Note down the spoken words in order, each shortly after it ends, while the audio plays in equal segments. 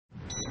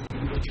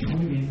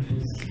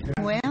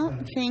Well,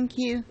 thank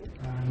you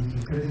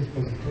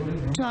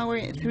to our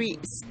three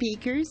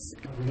speakers,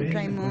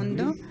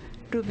 Raimundo,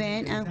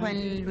 Rubén, and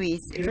Juan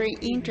Luis. Very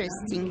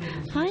interesting.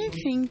 I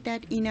think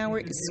that in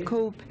our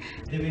scope,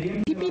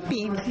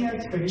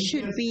 PPP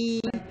should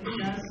be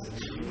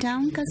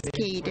down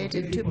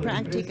cascaded to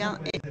practical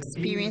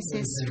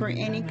experiences for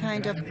any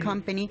kind of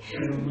company,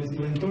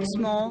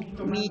 small,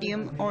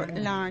 medium, or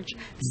large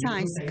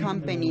size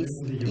companies.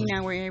 In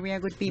our area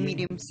would be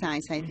medium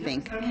size, I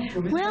think.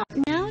 Well,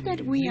 now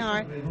that we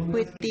are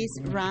with these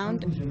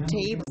round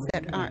tables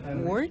that are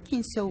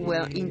working so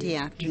well in the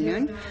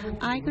afternoon,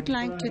 I would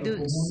like to do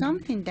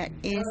something that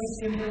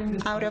is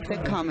out of the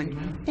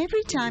common.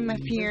 Every time a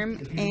firm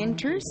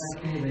enters,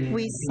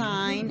 we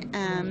sign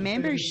a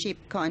membership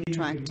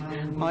contract.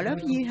 All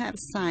of you have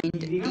signed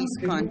this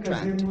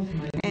contract,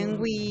 and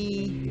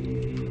we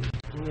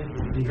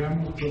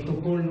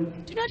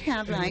do not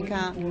have like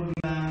a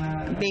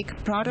big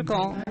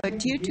protocol, but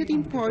due to the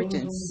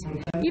importance,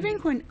 even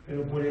when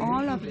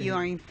all of you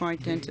are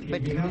important,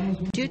 but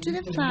due to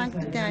the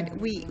fact that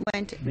we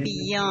went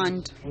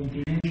beyond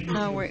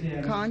our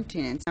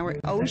continents, our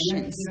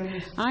oceans,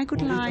 I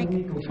would like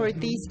for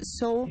this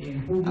sole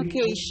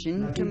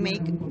occasion to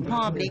make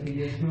public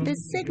the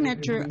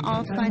signature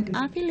of an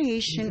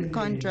affiliation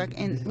contract,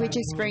 and which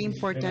is very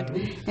important,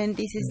 and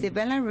this is the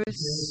Belarus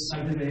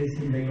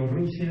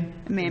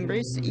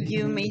members.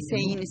 You may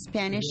say in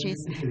Spanish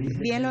is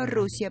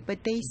Bielorrusia,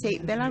 but they say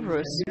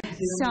Belarus.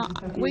 So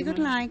we would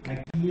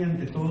like,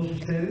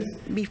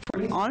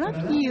 before all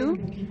of you,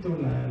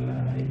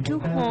 to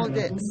hold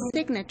the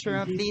signature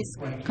of this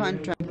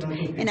contract.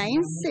 And I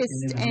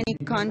insist any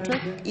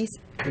contract is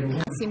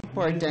as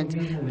important,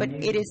 but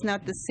it is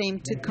not the same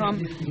to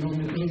come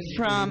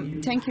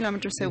from 10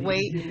 kilometers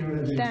away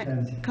that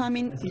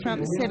coming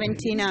from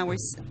 17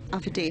 hours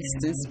of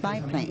distance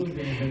by plane.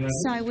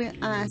 So I will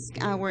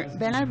ask our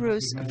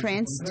Belarus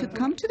friends to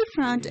come to the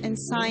front and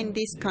sign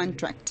this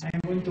contract. I'm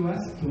going to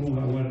ask to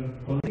our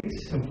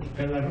colleagues of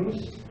Belarus,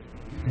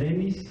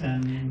 Denis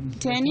and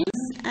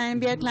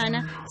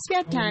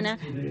Svetlana,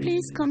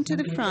 please come to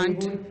the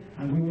front.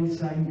 And we will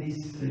sign this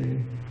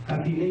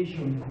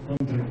affiliation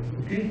contract,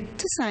 okay?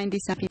 To sign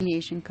this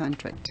affiliation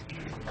contract.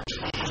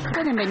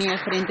 Pueden venir al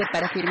frente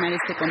para firmar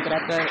este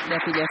contrato de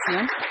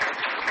afiliación.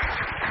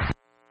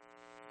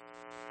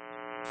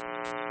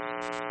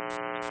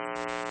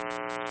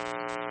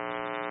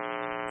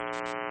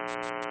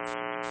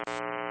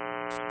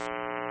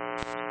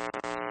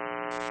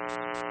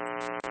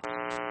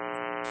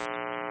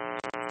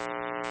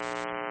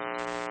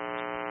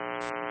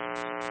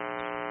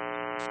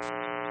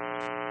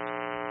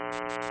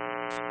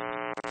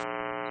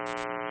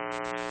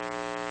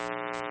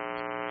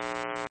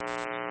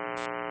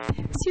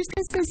 Si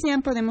ustedes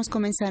desean, podemos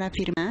comenzar a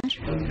firmar.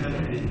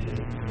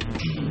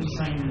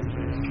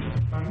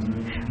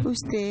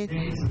 Usted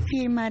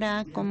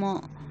firmará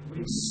como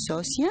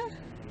socia.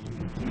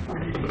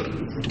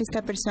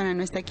 Esta persona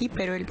no está aquí,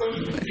 pero él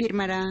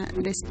firmará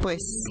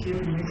después.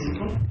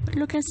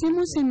 Lo que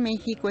hacemos en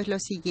México es lo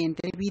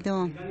siguiente.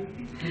 Debido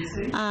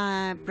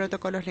a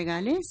protocolos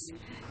legales,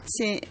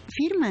 se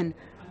firman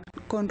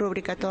con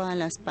rúbrica todas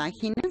las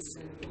páginas.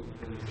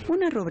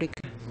 Una rúbrica,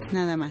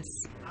 nada más.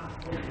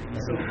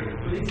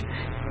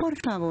 Por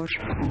favor.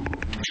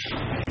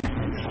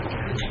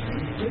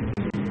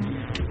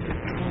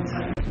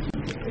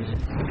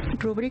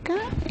 Rúbrica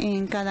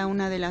en cada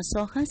una de las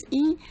hojas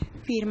y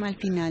firma al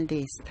final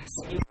de estas.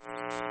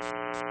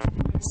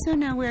 So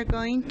now we're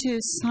going to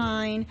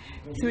sign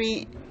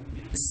 3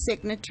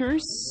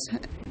 signatures.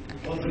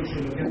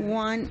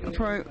 One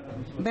for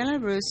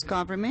Belarus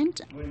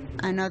government,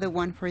 another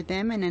one for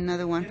them, and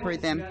another one for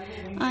them.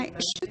 I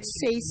should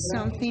say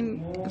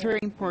something very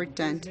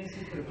important.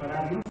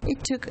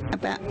 It took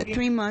about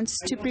 3 months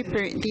to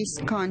prepare this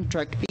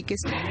contract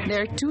because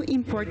there are 2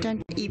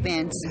 important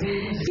events.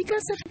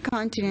 Because of the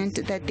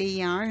continent that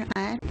they are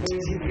at,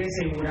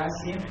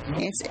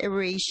 it's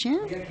Eurasia.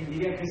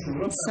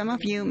 Some of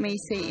you may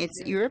say it's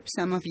Europe,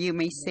 some of you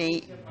may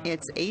say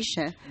it's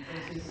Asia,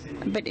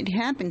 but it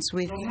happens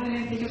with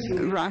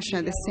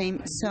Russia the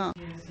same. So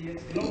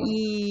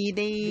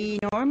they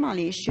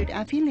normally should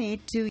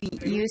affiliate to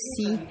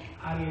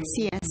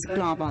UC&CS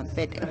Global,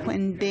 but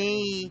when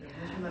they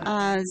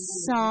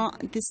saw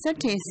the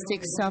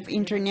statistics of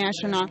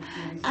International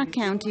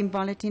Accounting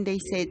Bulletin, they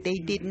said they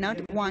did not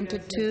want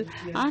to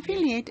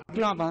affiliate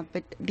Global,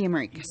 but the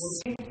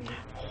Americas.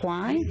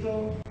 Why?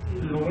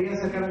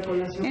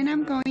 And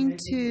I'm going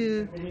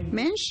to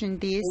mention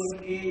this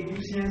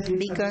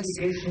because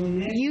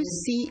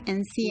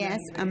UC&CS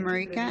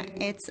America,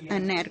 it's a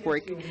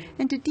network.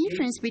 And the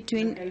difference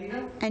between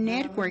a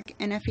network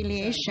and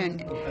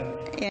affiliation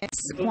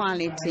is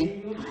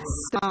quality.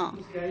 So,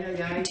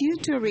 due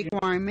to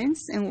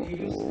requirements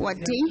and what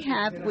they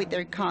have with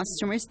their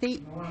customers, they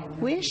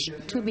wish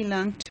to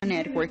belong to a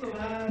network,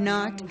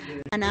 not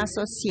an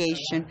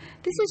association.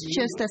 This is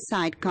just a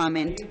side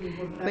comment.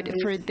 But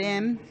for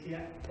them,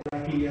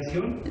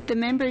 the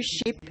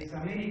membership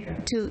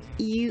to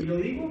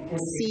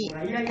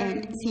UC&CS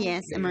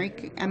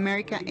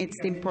America, it's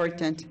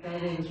important.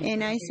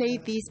 And I say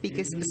this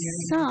because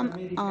some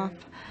of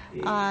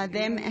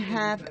them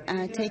have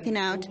taken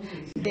out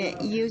the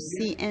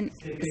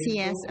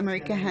UC&CS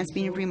America has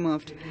been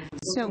removed.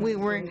 So we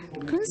were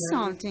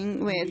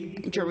consulting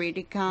with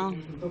juridical,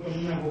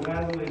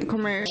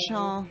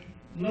 commercial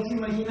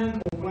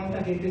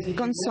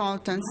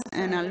consultants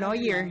and a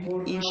lawyer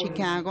in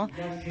Chicago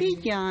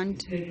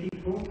beyond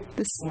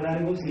the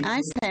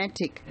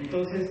aesthetic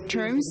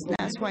terms.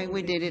 That's why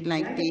we did it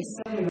like this.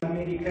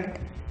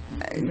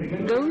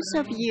 Those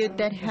of you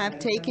that have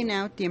taken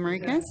out the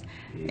Americas,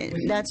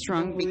 that's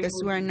wrong because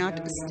we are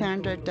not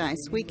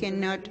standardized. We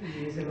cannot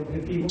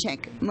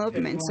check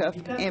movements of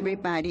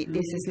everybody.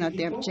 This is not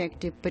the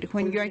objective. But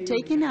when you are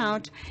taking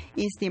out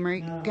is the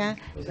America,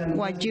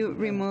 what you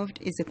removed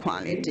is a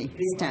quality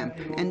stamp,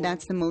 and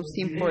that's the most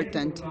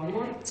important.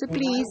 So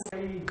please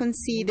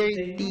consider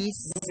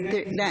this.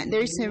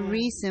 There's a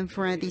reason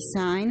for a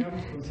design.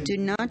 Do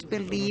not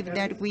believe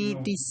that we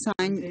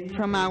design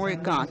from our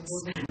guts,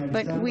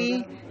 but we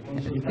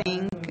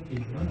think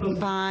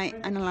by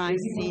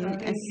analyzing,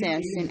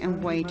 assessing,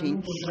 and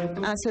weighting.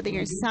 So they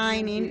are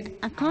signing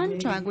a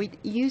contract with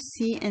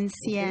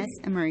UC&CS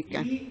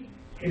America.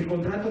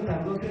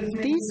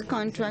 This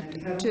contract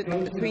took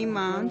 3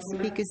 months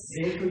because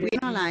we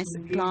analyzed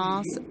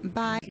clause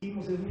by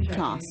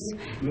clause.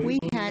 We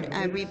had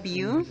a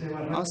review.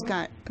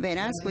 Oscar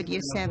Veras with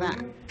Joseba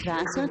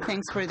Grasso.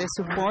 Thanks for the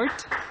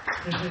support.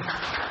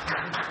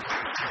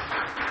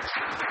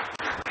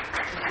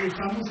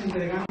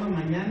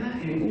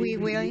 We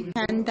will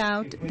hand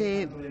out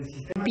the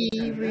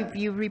peer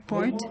review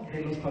report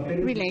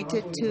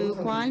related to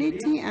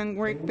quality and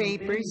work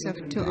papers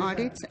of 2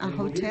 audits, a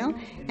hotel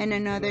and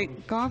another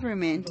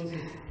government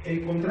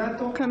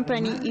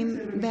company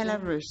in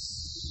Belarus.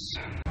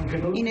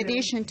 In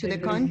addition to the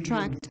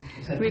contract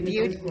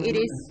reviewed, it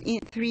is in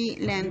 3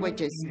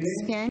 languages,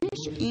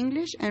 Spanish,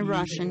 English, and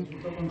Russian.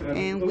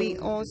 And we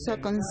also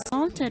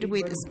consulted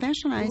with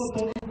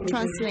specialized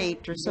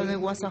translators, so there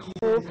was a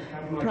whole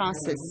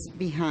process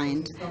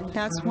behind.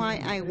 That's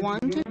why I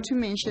wanted to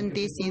mention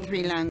this in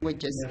 3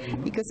 languages,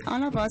 because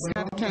all of us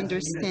have to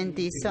understand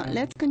this. So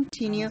let's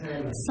continue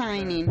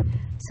signing.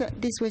 So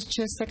this was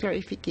just a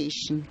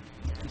clarification.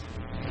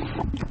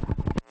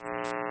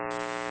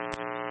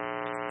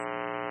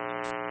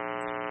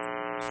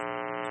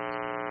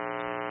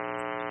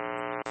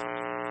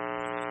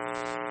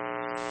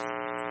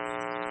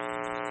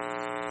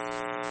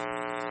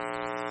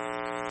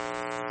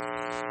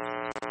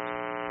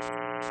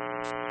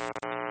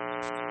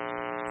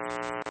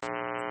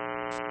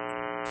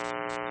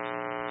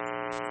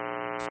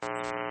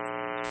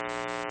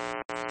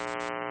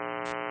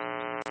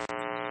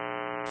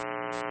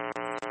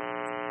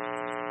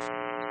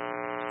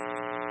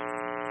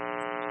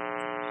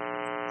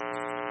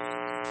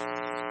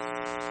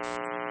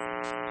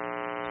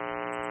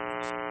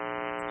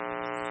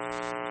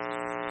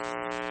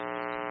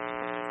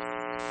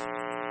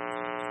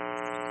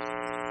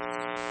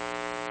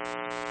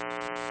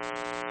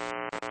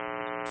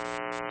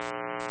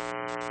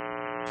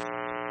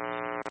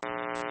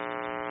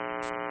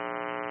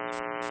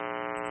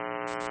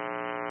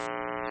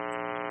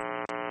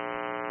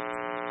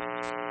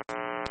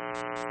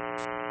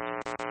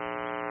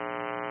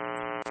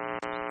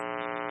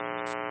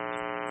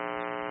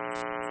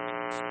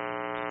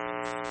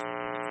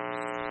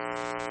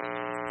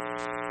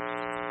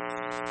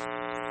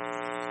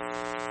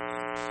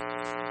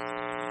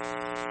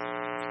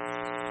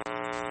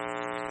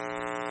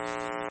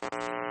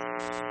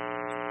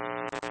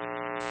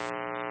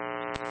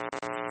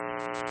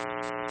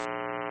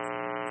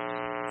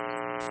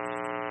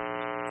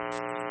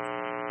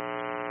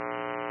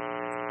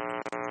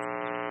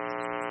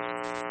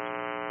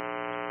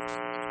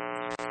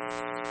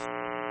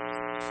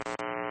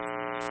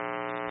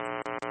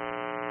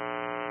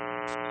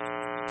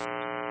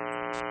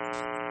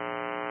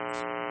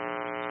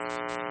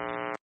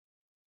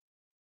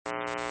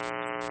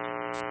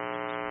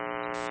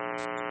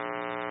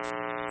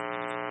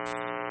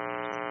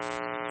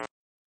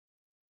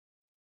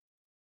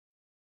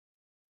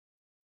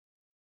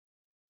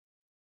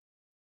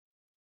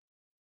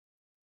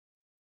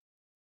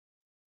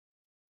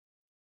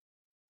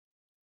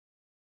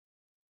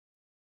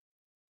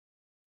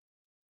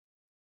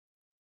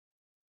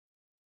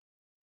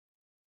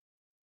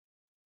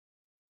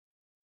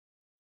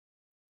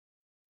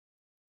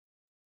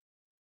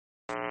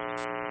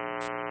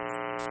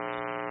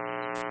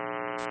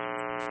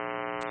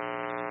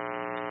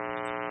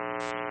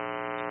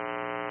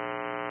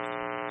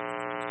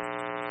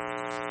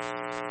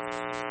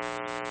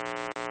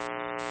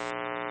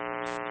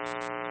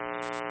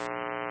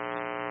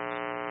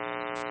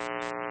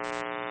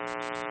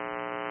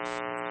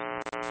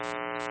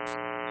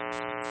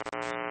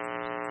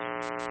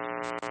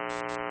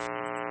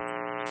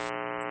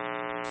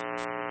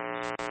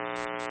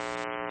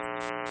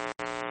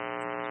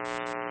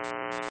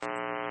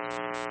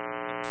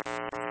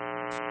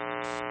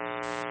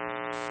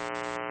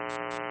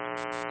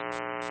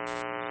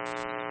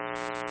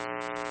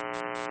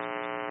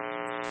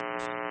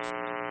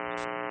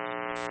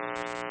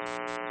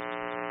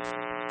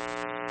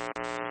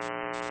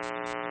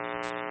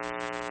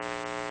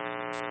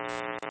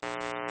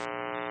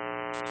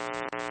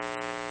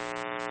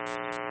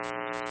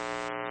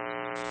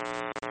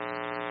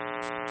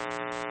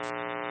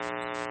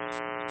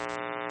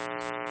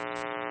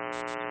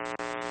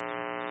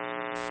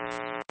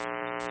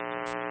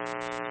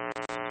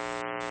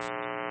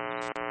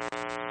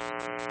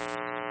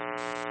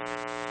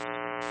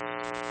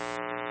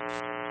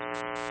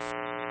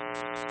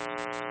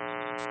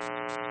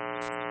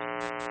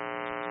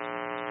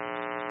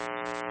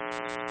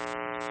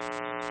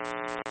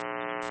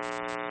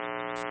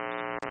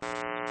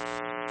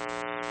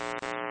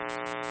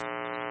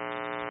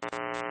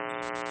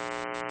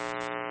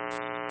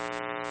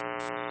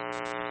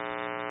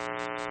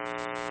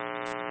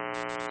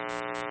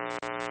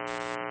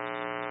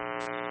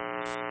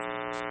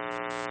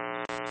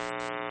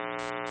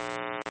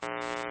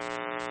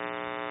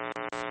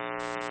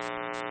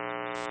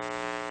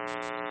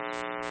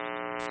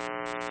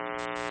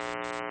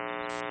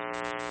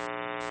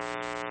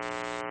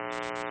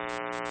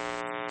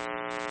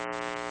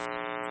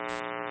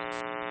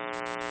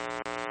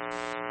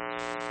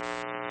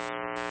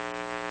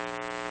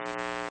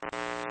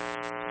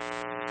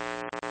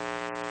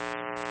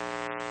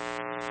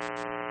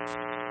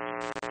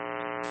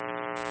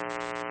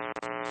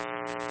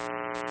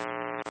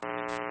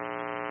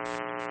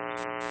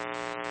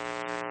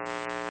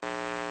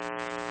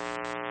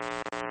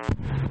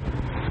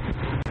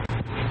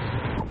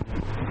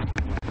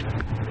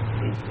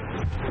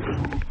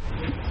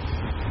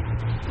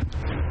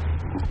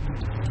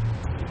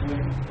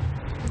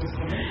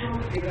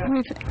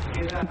 With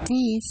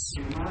this,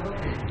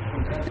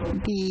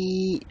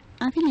 the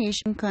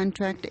affiliation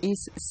contract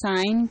is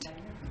signed.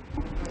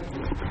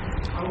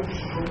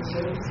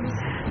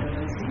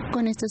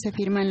 Con esto se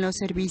firman los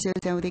servicios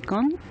de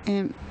Audicom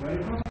en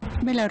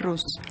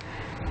Belarus.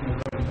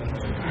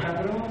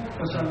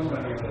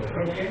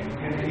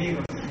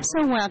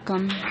 So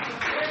welcome.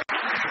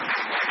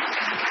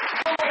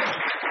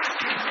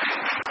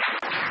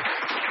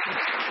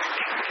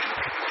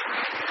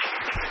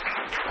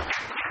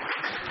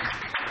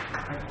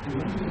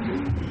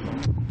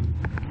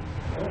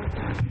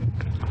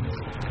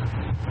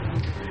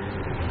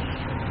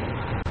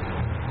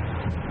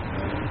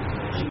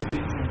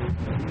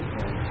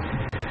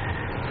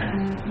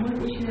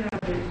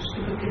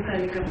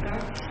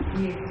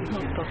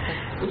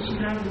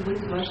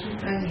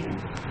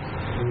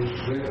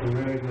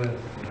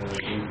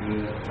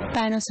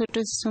 Para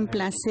nosotros es un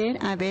placer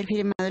haber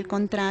firmado el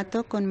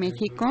contrato con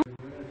México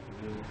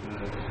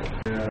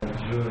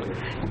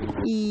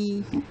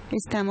y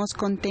estamos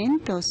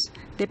contentos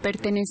de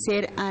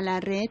pertenecer a la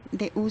red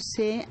de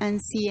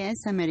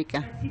UC&CS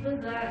América.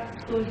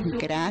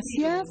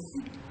 Gracias.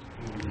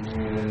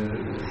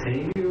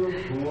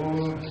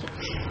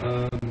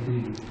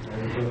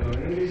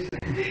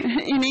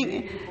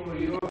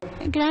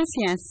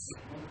 Gracias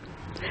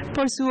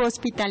por su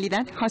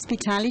hospitalidad.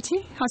 Hospitality.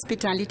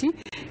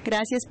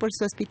 Gracias por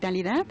su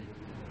hospitalidad.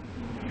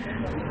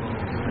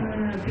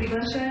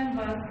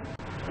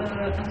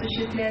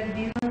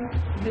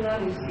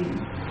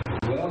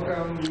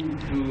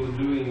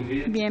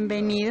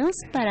 Bienvenidos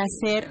para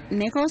hacer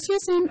negocios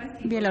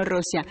en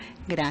Bielorrusia.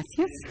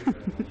 Gracias.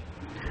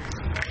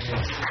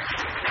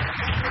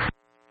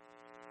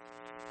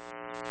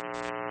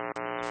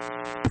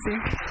 Sí.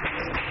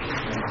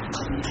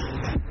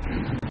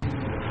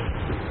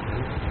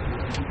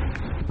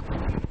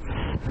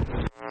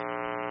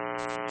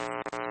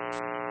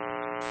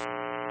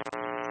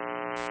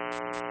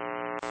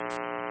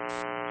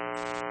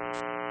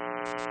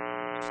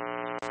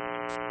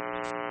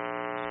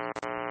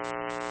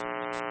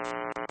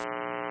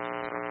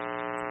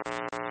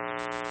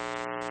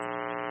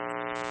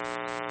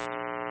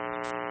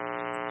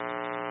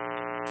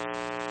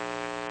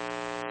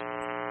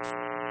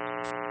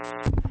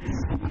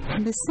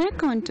 The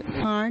second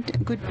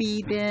part could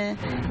be the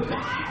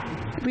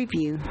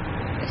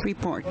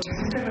report.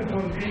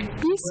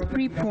 This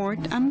report,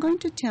 I'm going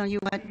to tell you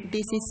what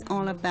this is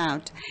all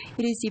about.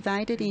 It is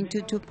divided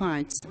into two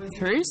parts.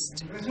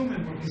 First,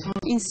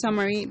 in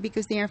summary,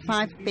 because there are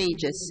 5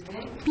 pages,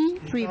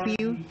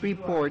 P-review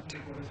report,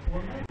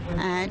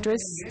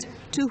 addressed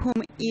to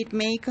whom it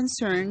may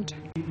concern.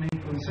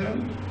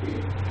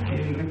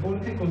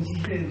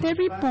 The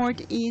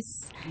report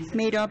is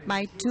made up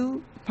by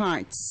 2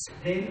 parts.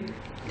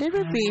 The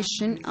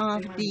revision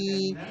of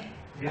the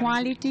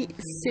Quality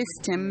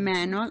System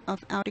Manual of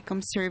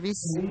Audicom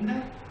Service,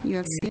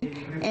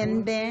 UC,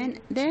 and then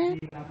the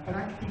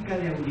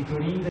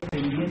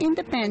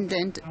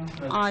independent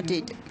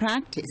audit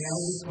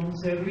practice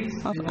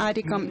of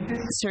Audicom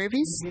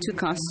Service to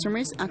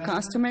customers, a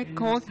customer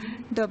called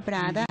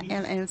Dobrada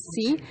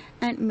LLC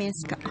and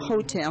Minsk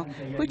Hotel,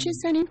 which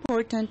is an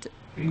important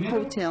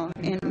hotel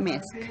in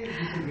Minsk.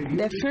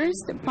 The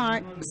first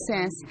part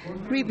says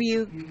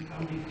review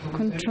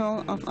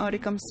control of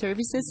Audicom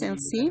Services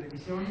LC,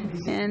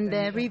 and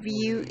the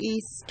review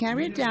is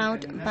carried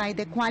out by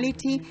the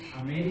quality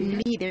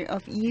lead leader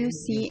of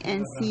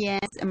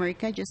UC&CS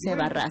America, Jose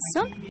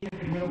Barrazo.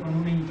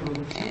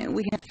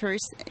 We have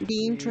first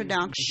the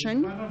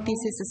introduction.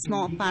 This is a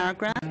small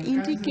paragraph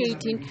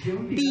indicating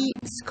the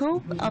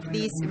scope of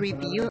this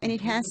review, and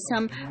it has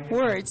some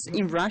words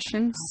in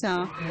Russian,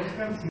 so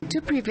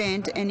to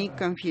prevent any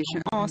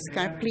confusion.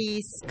 Oscar,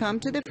 please come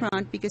to the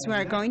front because we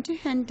are going to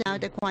hand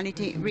out a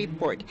quality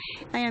report.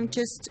 I am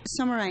just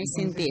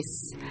summarizing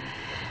this.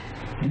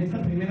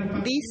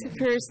 This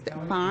first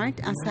part,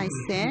 as I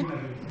said,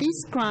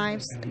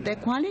 describes the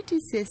quality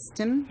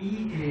system,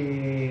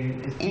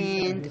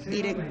 and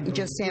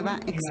Joseba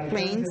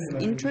explains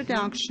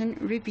introduction,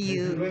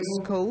 review,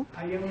 scope.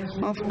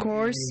 Of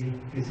course,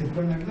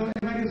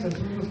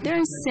 there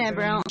are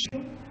several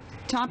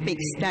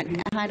topics that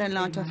had a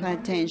lot of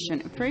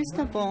attention. First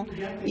of all,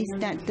 is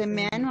that the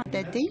manual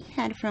that they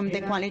had from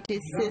the quality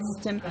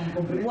system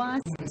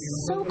was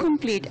so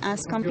complete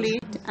as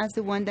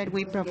the one that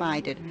we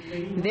provided.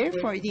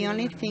 Therefore, the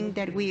only thing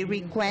that we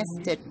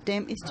requested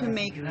them is to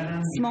make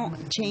small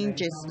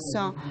changes.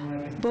 So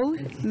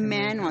both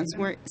manuals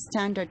were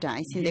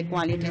standardized in the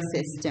quality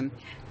system.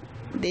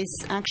 This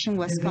action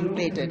was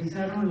completed.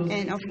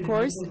 And of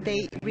course,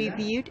 they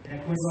reviewed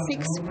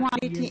 6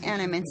 quality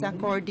elements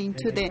according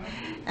to the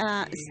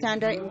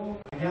standard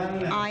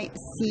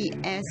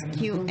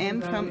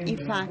ICSQM from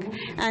IFAC,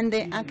 and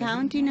the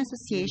Accounting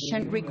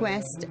Association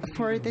request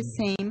for the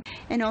same,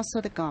 and also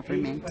the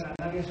government.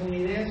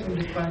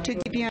 To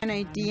give you an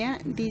idea,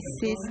 this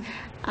is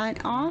an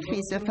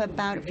office of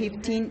about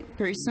 15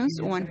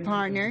 persons, 1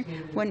 partner,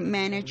 1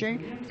 manager,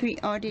 3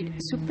 audit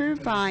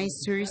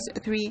supervisors,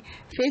 3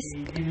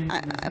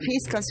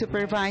 fiscal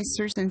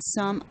supervisors, and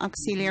some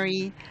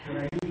auxiliary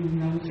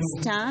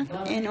staff,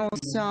 and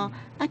also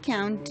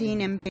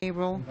accounting and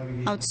payroll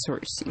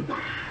outsourcing.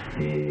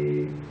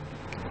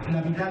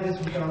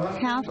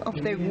 Half of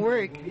their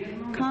work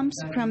comes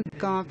from the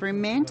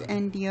government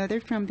and the other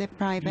from the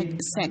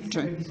private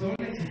sector.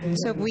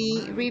 So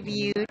we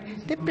reviewed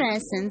the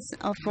presence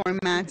of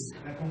formats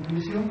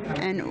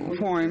and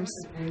forms,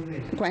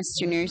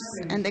 questionnaires,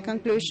 and the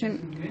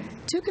conclusion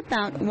took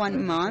about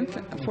 1 month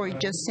for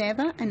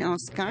Joseba and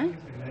Oscar.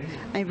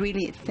 I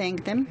really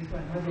thank them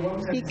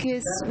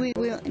because we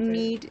will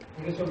need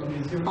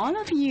all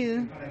of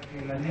you.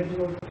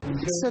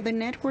 So the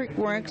network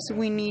works,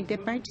 we need the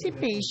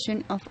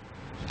participation of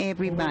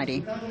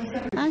everybody.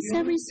 As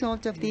a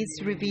result of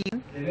this review,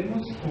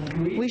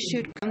 we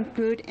should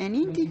conclude and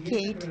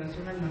indicate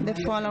the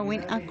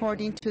following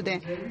according to the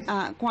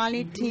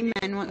Quality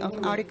Manual of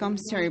Outcome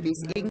Service.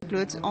 It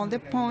includes all the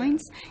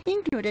points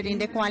included in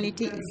the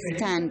quality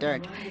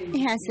standard.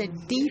 It has a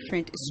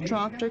different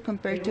structure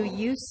compared to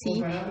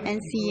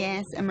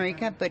UC&CS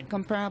America, but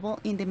comparable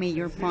in the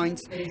major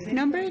points.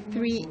 Number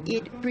 3,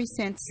 it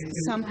presents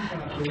some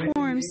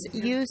forms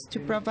used to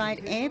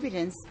provide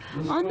evidence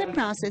on the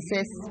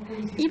processes,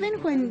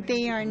 even when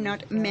they are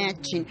not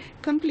matching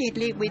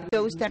completely with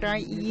those that are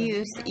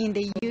used in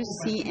the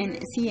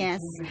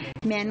UC&CS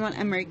Manual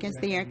Americans.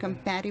 They are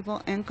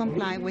compatible and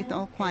comply with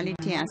all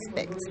quality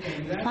aspects.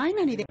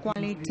 Finally, the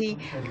Quality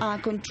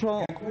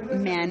Control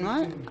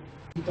Manual,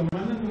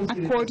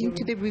 according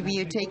to the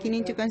review, taking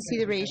into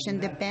consideration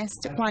the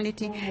best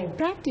quality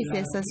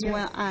practices as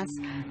well as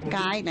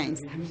guidelines,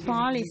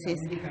 policies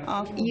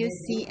of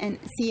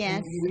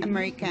UC&CS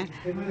America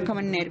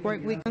Common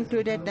Network, we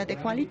concluded that the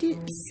quality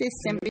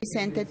system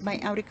presented by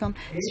Outcome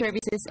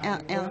Services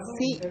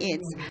LLC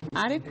is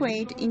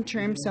adequate in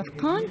terms of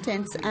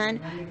contents and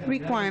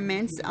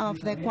requirements of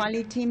the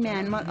Quality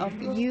Manual of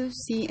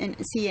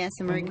UC&CS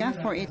America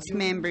for its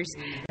members,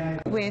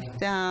 with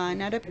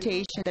an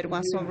adaptation that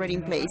was already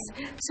in place.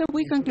 So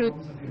we conclude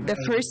the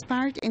first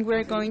part, and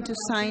we're going to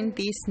sign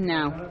this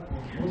now.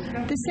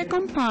 The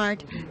second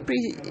part,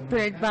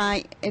 prepared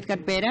by Edgar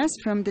Veras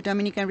from the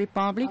Dominican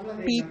Republic,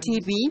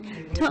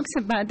 PTV, talks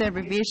about the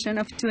revision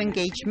of 2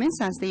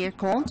 engagements, as they are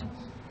called.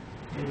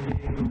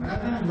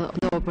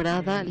 The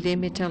Obrada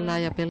Limited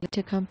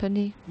Liability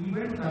Company,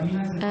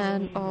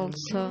 and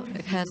also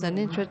it has an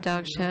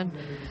introduction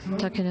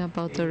talking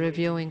about the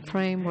reviewing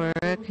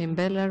framework in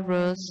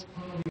Belarus.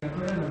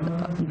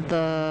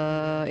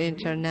 The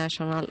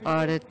international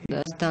audit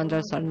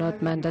standards are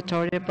not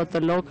mandatory, but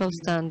the local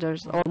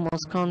standards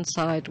almost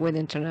coincide with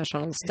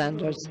international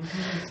standards.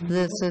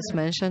 This is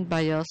mentioned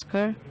by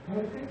Oscar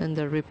in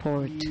the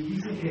report.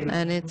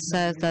 And it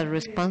says that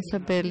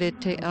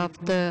responsibility of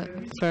the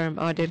firm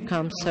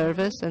Auditcom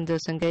Service in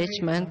this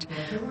engagement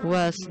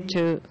was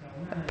to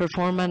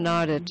perform an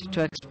audit,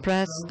 to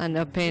express an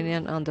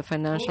opinion on the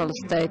financial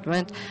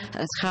statement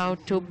as how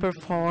to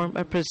perform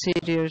a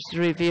procedures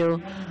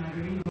review,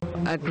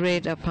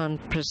 agreed upon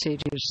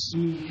procedures.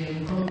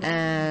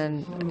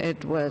 And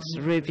it was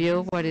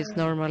review what is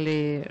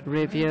normally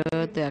reviewed,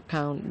 the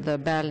account, the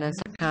balance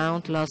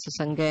account, losses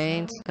and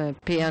gains,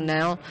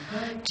 P&L,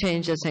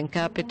 changes in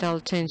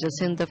capital, changes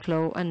in the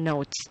flow, and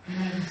notes.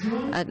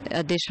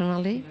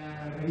 Additionally,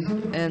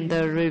 in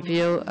the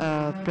review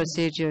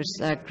procedures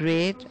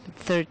agreed,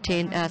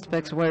 13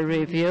 aspects were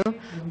reviewed: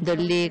 the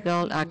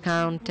legal,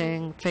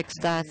 accounting,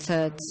 fixed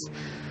assets,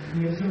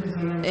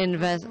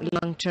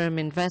 long-term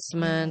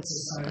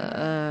investments,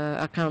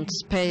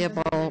 accounts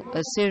payable.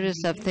 A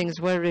series of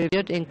things were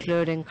reviewed,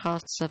 including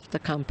costs of the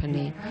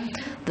company.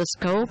 The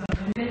scope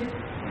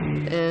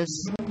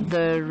is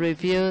the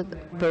review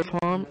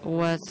performed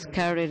was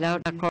carried out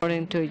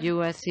according to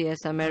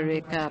UC&CS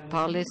America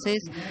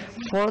policies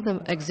for the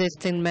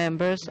existing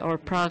members or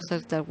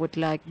prospects that would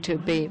like to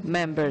be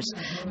members,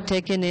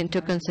 taking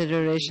into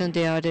consideration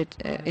the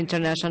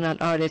international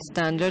audit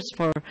standards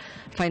for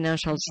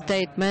financial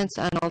statements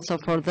and also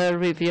for the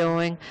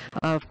reviewing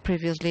of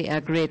previously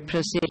agreed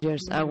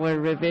procedures. Our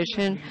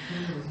revision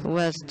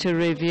was to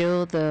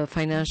review the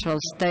financial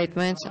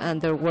statements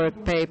and their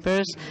work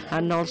papers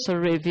and also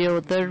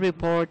review the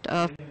report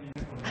of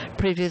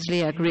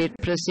previously agreed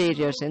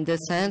procedures. In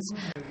this sense,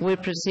 we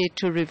proceed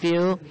to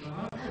review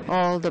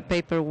all the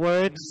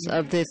paperwork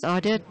of this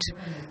audit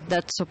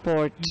that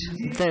support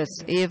this.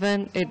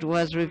 Even it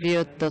was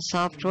reviewed the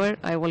software.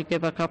 I will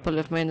give a couple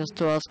of minutes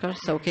to Oscar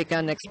so he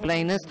can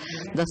explain us.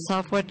 The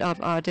software of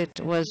audit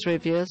was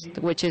reviewed,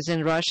 which is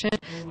in Russian.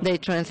 They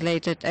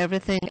translated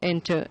everything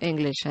into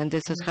English, and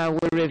this is how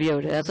we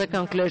reviewed it. As a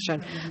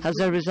conclusion, as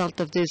a result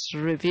of this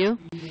review,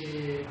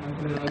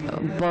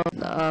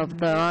 both of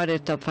the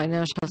audit of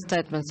financial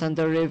statements and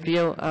the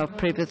review of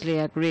previously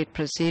agreed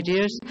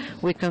procedures,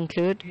 we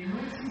conclude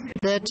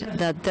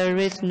that there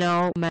is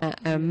no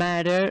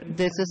matter.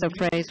 This is a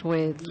phrase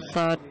we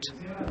thought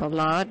a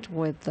lot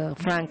with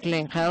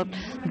Franklin help.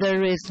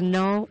 There is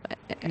no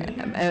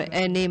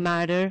any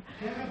matter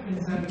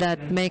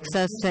that makes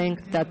us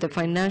think that the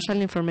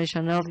financial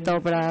information of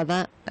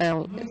Dobrada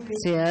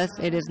LCS,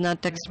 it is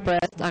not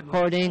expressed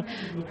according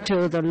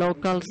to the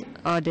local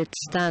audit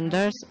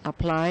standards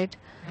applied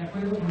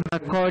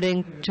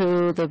according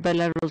to the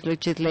Belarus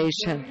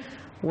legislation,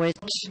 which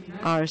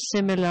are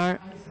similar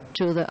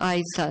to the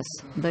ISAs,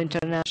 the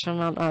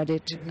International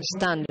Audit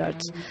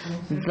Standards.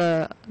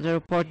 The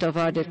report of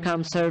Audit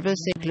Com Service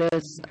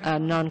includes a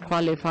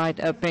non-qualified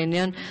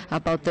opinion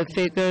about the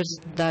figures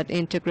that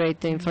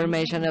integrate the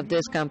information of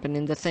this company.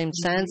 In the same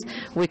sense,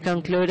 we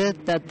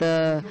concluded that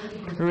the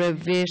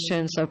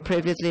revisions of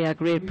previously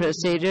agreed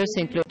procedures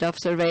include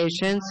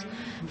observations,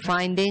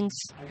 findings,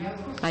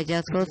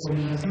 hallazgos,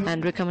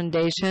 and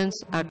recommendations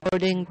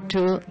according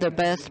to the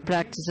best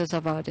practices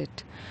of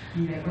audit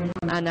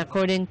and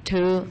according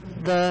to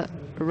the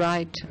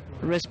right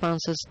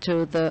responses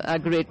to the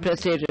agreed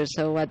procedures.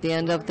 So at the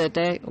end of the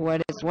day,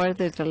 what is worth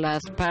is the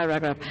last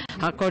paragraph.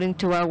 According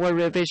to our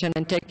revision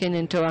and taking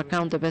into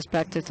account the best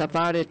practice of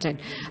auditing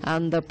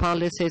and the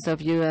policies of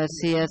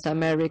UC&CS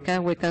America,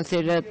 we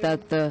consider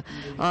that the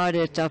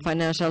audit of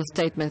financial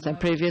statements and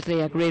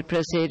previously agreed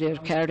procedures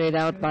carried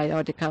out by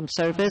Audit Com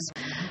Service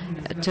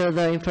to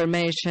the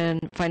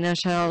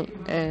financial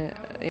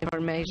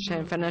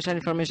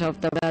information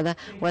of the BADA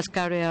was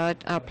carried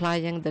out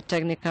applying the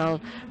technical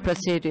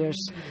procedures.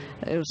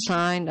 It was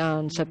signed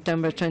on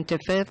September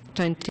 25th,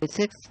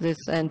 26th. This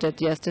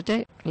ended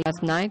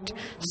last night,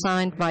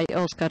 signed by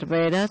Oscar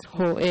Veras,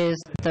 who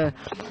is the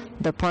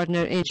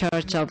partner in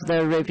charge of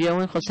the review,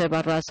 and Jose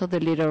Barrazo, the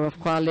leader of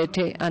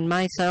quality, and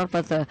myself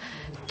as the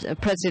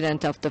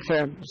president of the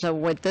firm. So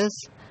with this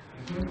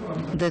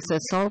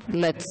is all.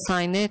 Let's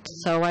sign it.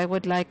 So I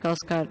would like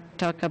Oscar to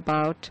talk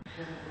about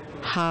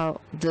how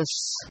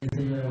this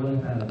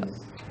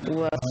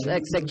was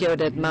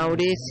executed.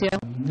 Mauricio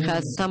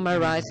has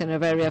summarized in a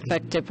very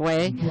effective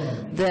way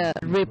the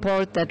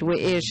report that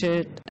we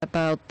issued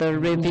about the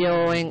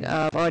reviewing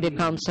of Audit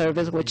Com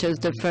Service, which is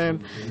the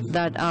firm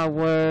that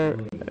our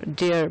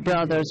dear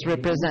brothers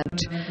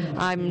represent.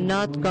 I'm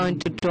not going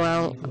to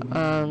dwell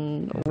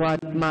on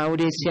what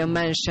Mauricio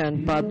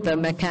mentioned, but the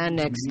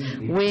mechanics.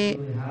 We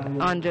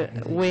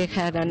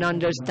had an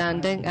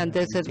understanding, and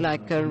this is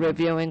like a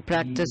reviewing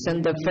practice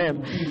in the firm,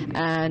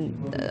 and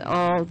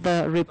all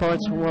the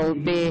reports will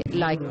be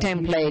like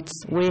templates.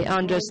 We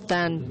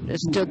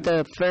understood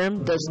the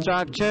firm, the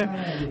structure,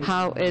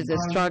 how is the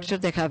structure.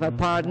 They have a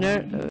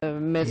partner,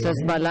 Mrs.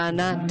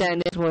 Balana,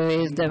 Dennis, who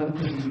is the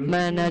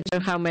manager,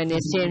 how many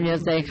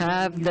seniors they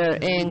have, their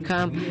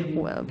income,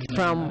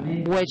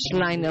 from which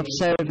line of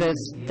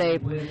service they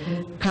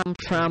come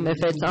from,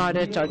 if it's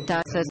audit or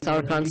taxes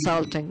or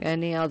consulting,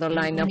 any other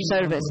line of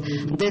service.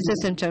 This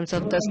is in terms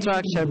of the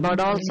structure, but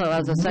also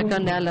as a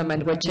second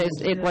element, which is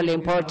equally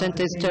important,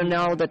 is to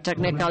know the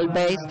technical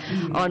base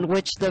on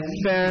which the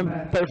firm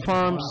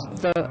performs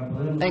the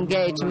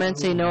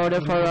engagements in order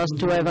for us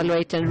to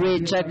evaluate and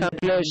reach a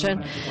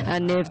conclusion,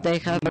 and if they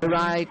have a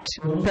right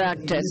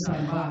practice.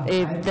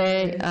 If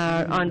they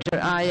are under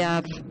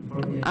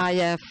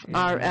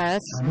IFRS,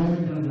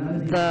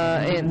 the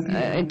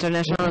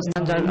International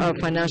Standard of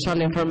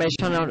Financial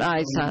Information, or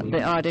ISA,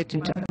 the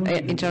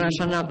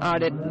International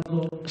Audit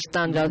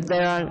Standard,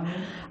 they are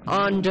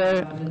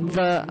under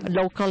the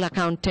local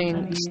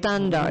accounting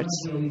standards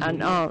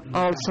and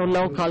also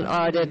local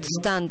audit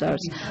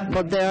standards,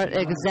 but they are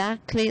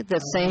exactly the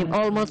same,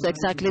 almost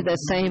exactly the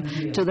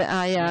same to the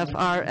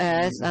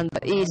IFRS and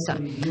the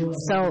ISA.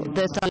 So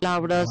this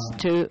allowed us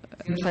to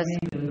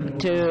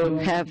to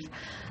have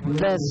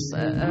this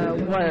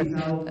work,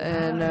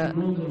 and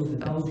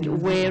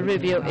we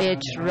review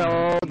each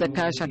row, the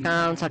cash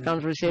accounts,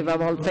 accounts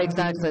receivable, fixed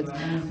assets.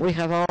 We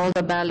have all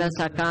the balance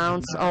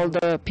accounts, all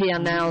the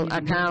P&L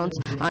accounts,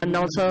 and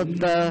also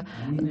the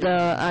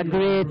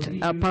agreed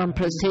upon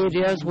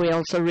procedures. We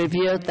also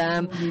reviewed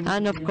them,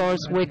 and of course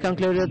we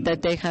concluded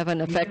that they have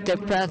an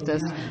effective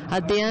practice.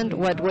 At the end,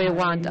 what we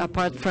want,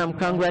 apart from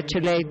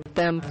congratulate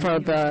them for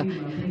the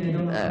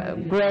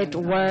great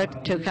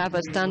work, to have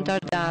a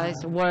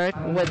standardized work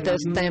with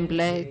these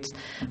templates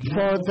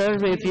for the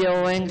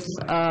reviewings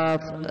of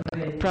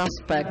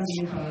prospects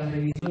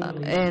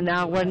in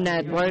our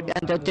network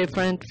and the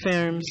different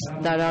firms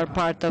that are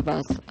part of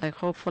us.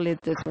 Hopefully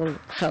this will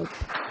help.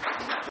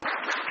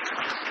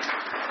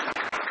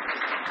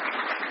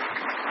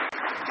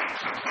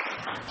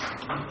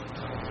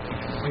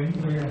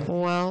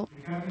 Well,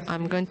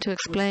 I'm going to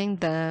explain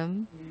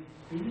them.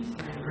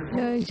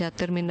 Ya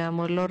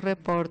terminamos los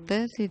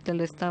reportes y te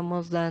le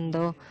estamos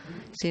dando,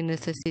 si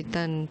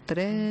necesitan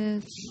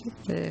 3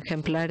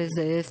 ejemplares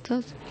de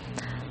estos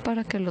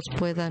para que los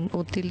puedan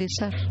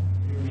utilizar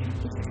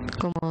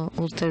como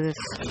ustedes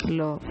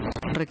lo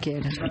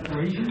requieran.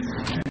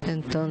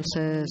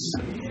 Entonces,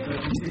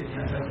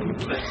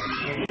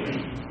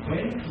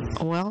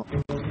 well,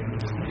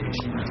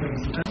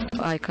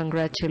 I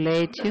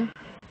congratulate you,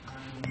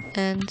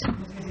 and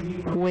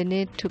we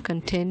need to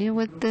continue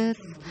with this,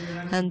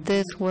 and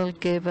this will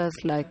give us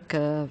like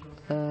a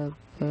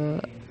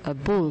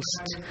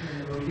boost.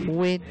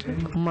 We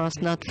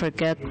must not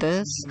forget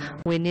this.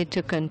 We need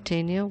to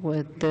continue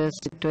with this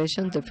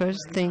situation. The first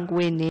thing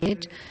we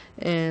need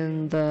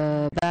in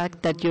the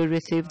bag that you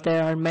received,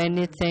 there are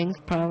many things.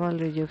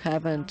 Probably you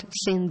haven't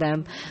seen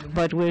them,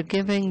 but we're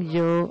giving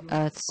you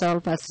a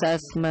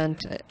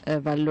self-assessment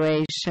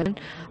evaluation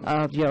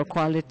of your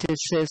quality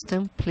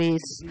system.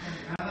 Please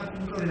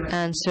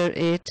answer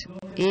it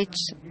each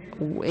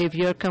if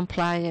you're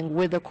complying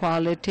with the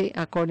quality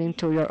according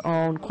to your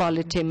own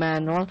quality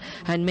manual,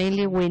 and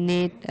mainly we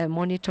need a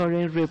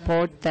monitoring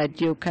report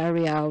that you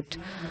carry out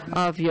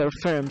of your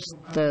firms.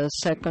 The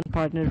second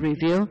partner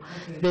review,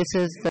 this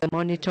is the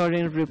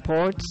monitoring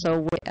report,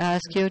 so we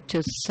ask you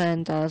to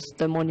send us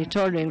the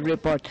monitoring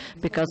report,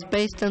 because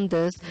based on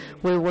this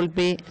we will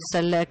be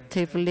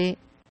selectively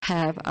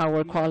have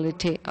our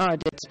quality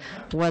audits,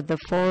 what the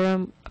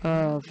forum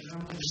of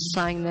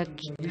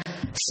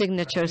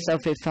signatures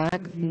of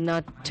effect,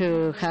 not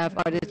to have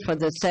audits for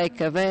the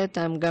sake of it.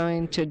 I'm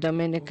going to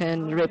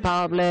Dominican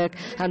Republic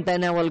and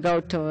then I will go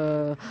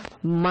to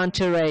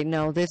Monterrey.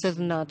 No, this is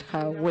not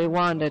how we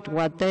want it.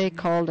 What they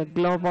call the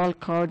Global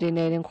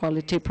Coordinating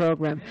Quality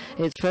Program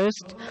is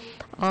first,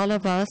 all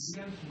of us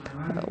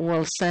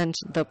will send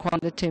the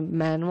quality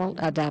manual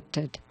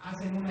adapted.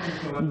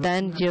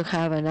 Then you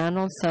have an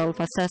annual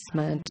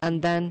self-assessment,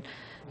 and then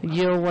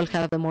you will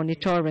have the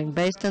monitoring.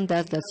 Based on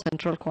that, the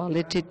central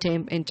quality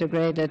team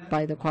integrated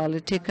by the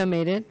quality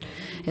committee,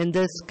 in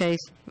this case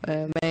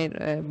made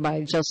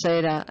by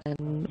Josera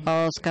and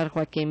Oscar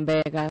Joaquin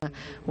Vega,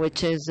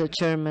 which is the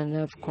chairman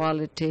of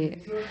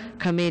quality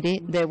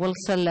committee, they will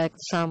select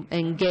some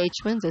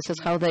engagements, this is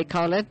how they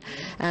call it,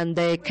 and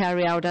they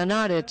carry out an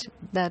audit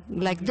that,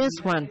 like this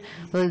one.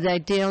 Well, the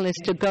ideal is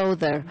to go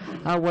there.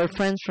 Our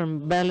friends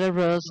from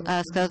Belarus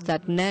ask us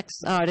that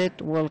next audit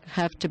will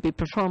have to be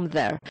performed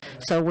there,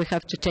 so we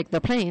have to take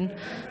the plane.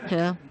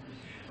 Yeah.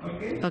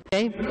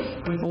 Okay.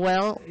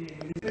 Well,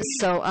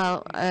 so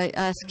I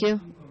ask you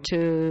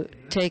to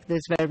take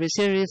this very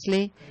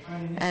seriously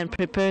and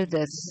prepare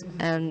this,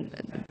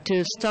 and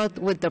to start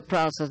with the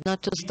process,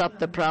 not to stop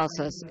the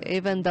process.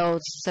 Even though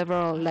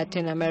several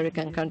Latin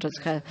American countries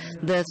have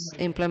this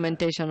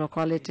implementation of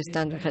quality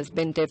standard has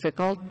been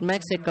difficult,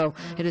 Mexico,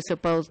 it is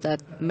supposed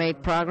that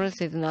made progress.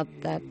 It's not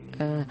that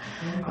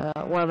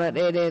well,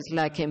 it is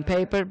like in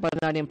paper but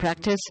not in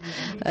practice,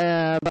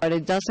 but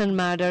it doesn't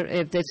matter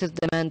if this is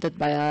demanded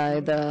by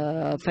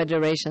the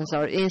federations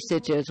or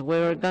institutes.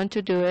 We're going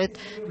to do it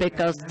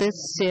because this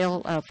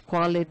seal of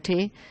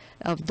quality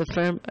of the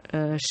firm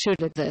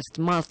should exist,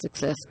 must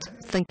exist.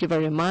 Thank you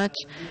very much.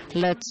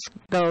 Let's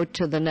go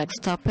to the next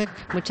topic.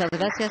 Muchas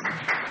gracias.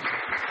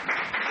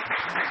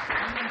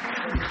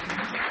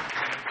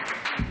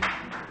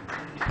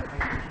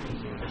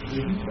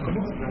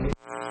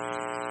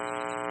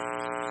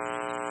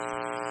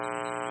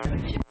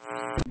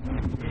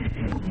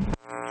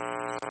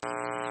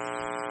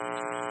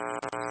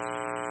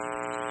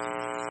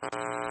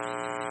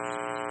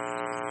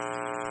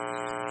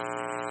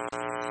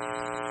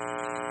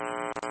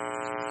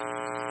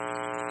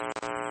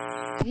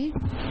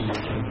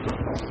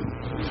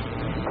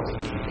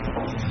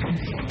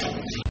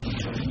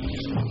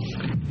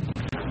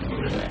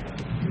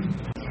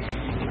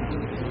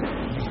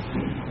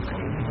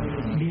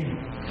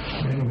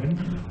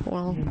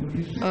 Well,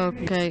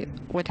 okay,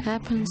 what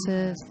happens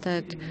is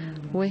that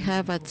We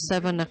have at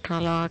 7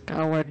 o'clock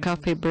our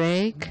coffee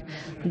break.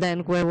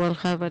 Then we will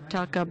have a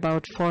talk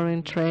about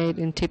foreign trade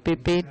in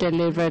TPP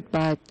delivered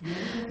by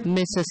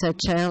Mrs.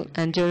 Echel.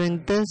 And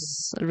during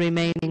this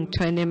remaining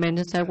 20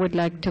 minutes, I would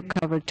like to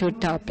cover two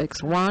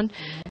topics. One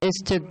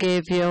is to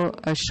give you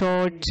a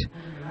short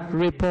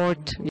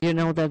report. You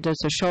know that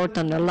there's a short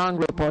and a long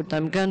report.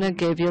 I'm going to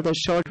give you the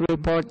short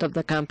report of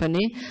the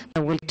company.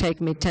 That will take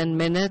me 10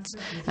 minutes.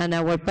 And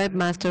our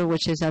webmaster,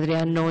 which is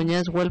Adrián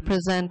Núñez, will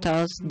present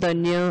us the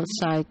new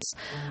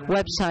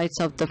websites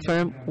of the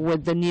firm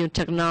with the new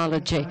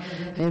technology.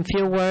 In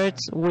few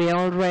words, we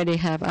already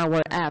have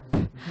our app.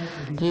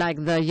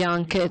 Like the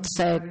young kids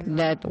said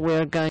that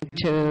we're going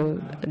to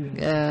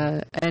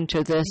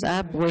enter this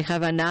app. We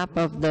have an app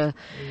of the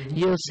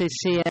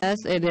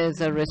UC&CS. It is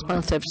a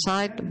responsive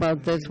site,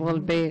 but this will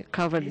be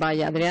covered by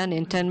Adrián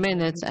in 10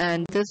 minutes.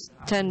 And this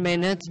 10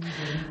 minutes,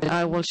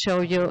 I will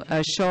show you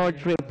a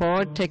short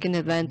report, taking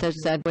advantage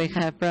that we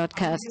have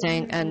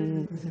broadcasting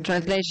and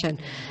translation.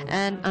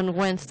 And on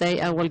Wednesday,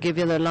 I will give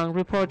you the long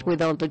report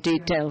with all the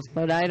details.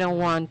 But I don't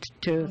want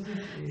to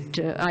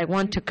I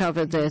want to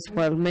cover this.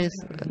 Well, Miss,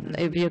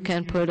 if you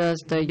can put us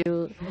the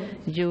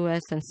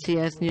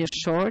US&CS news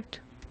short,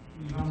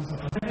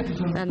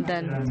 and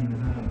then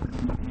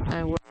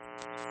I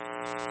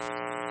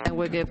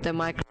will give the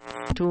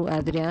microphone to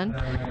Adrián,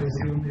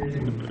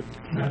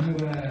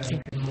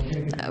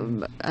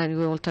 and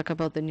we will talk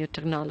about the new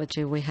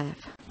technology we have.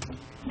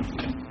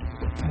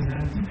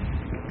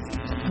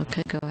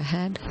 Okay, go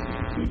ahead.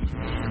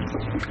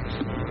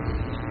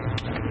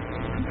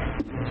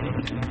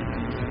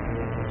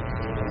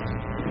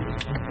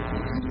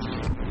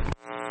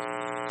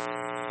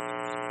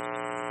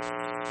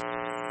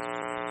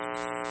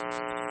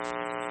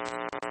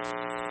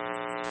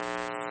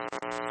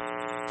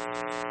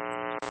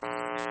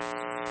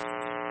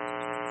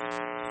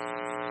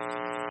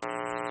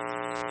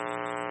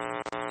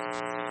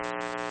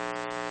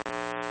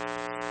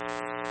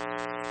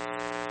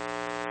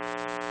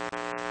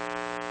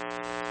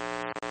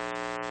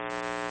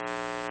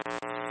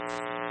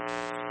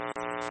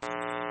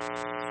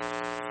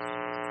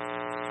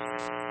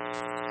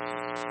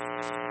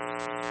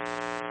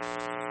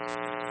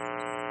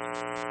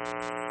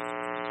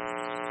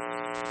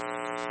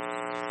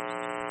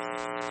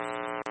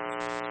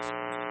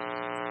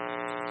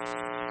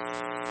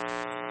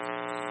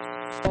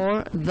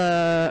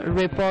 The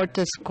report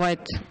is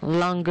quite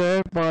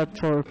longer, but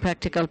for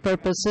practical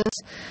purposes,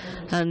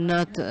 and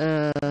not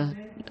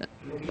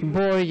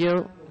bore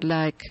you.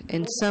 Like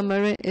in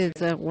summary, is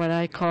what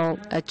I call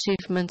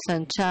achievements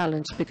and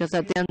challenge, because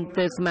at the end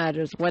this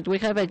matters. What we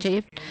have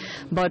achieved,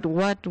 but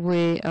what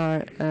we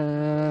are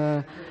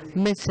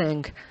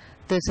missing.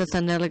 This is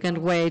an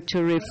elegant way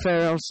to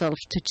refer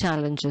ourselves to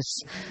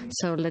challenges.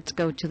 So let's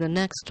go to the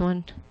next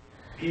one.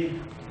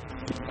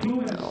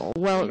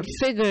 Well,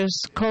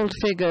 cold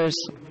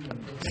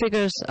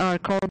figures are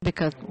cold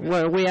because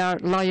we are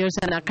lawyers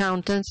and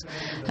accountants,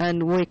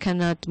 and we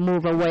cannot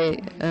move away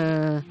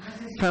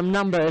from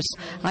numbers.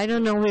 I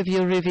don't know if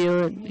you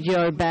review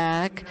your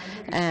bag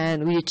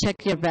and you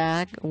check your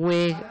bag.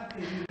 We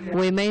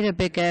made a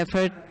big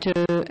effort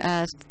to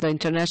ask the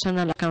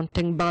International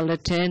Accounting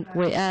Bulletin.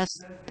 We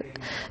asked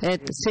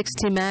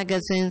 60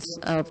 magazines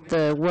of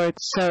the work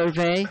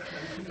survey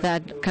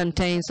that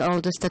contains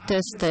all the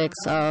statistics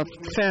of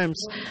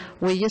firms.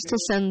 We used to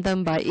send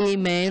them by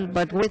email,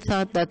 but we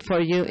thought that for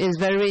you it's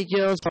very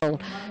useful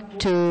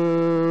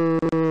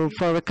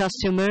for a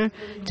customer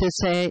to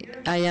say,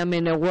 I am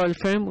in a world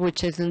firm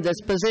which is in this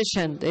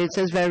position. It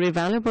is very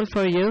valuable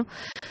for you.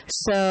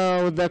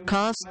 So the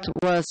cost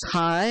was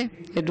high.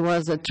 It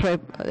was a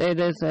trip. It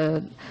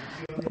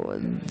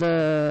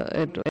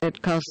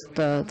cost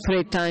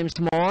 3 times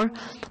more,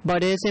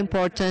 but it is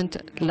important,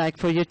 like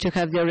for you to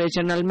have the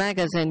original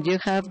magazine. You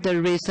have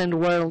the recent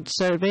World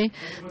Survey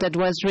that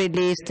was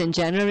released in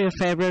January or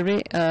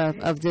February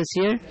of this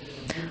year.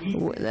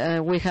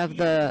 We have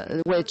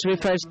which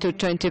refers to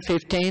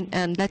 2015,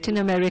 and Latin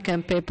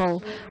American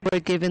people were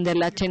given the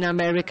Latin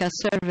America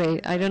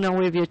survey. I don't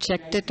know if you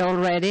checked it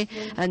already,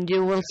 and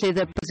you will see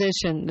the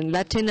position. In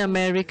Latin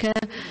America,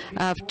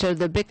 after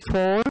the Big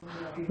Four,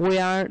 we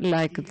are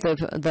like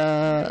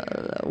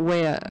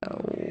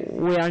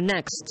we are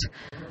next.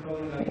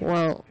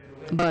 Well,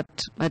 but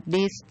at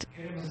least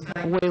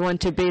we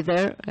want to be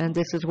there, and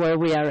this is where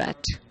we are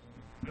at.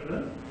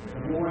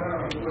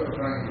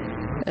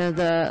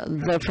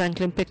 The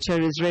Franklin picture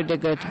is really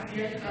good.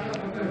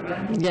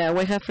 Yeah,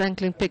 we have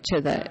Franklin picture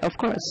there. Of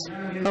course,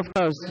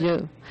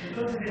 you.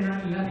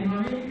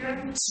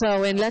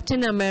 So in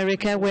Latin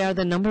America, we are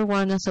the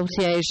 #1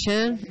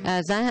 association.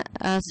 As an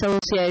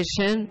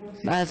association,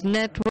 as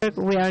network,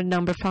 we are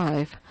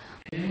 #5.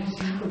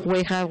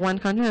 We have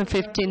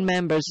 115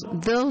 members.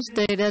 Those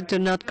data do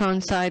not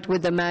coincide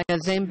with the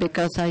magazine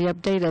because I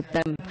updated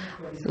them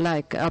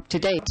like up to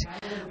date.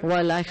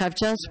 Well, I have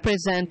just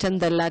presented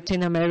the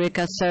Latin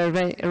America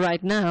survey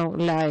right now,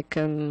 like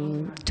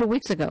 2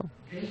 weeks ago.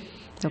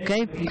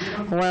 Okay?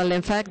 Well,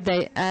 in fact,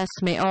 they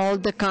asked me all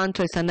the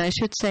countries, and I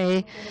should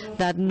say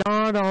that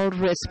not all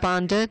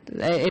responded.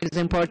 It is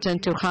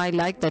important to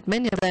highlight that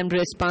many of them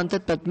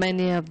responded, but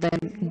many of them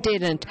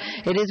didn't.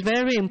 It is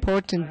very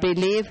important,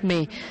 believe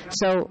me.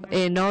 So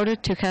in order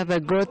to have a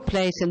good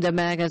place in the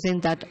magazine,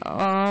 that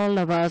all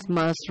of us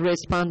must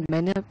respond.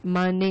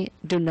 Many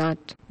do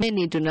not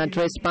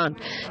respond.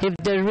 If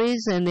the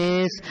reason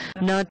is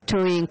not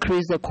to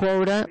increase the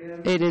quota,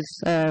 it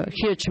is a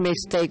huge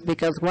mistake,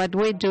 because what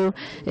we do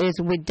is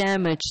we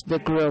damage the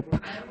group.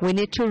 We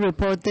need to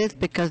report this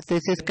because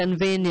this is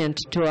convenient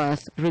to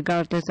us,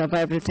 regardless of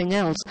everything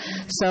else.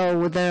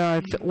 So there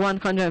are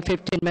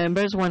 115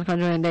 members,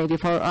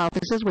 184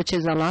 offices, which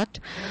is a lot.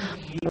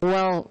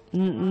 Well,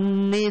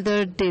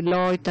 neither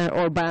Deloitte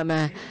or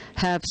Obama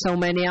have so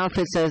many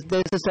offices.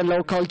 This is a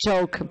local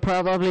joke.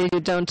 Probably you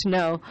don't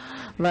know,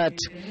 but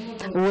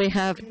we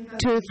have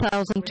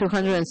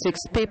 2,206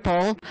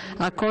 people,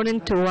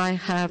 according to I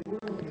have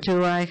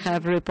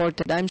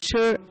reported. I'm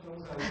sure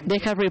they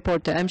have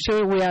reported. I'm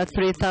sure we are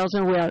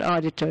 3,000. We are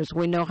auditors.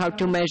 We know how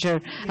to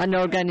measure an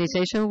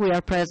organization. We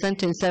are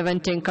present in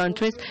 17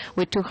 countries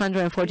with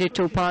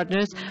 242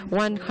 partners,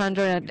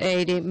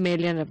 $180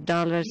 million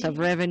of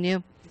revenue,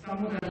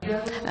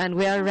 and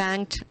we are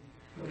ranked.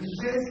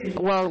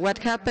 Well, what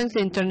happens?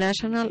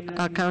 International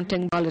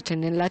Accounting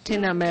Bulletin in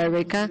Latin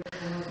America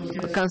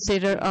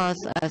consider us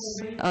as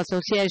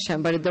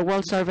association, but the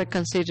World Survey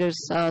considers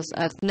us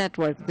as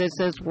network. This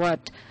is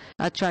what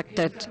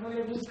attracted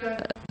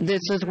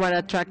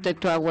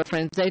to our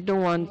friends. They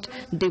don't want to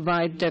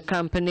divide the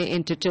company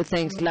into two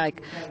things,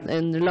 like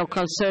in the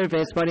local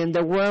surveys, but in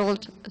the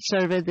world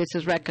survey, this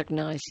is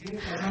recognized.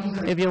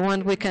 If you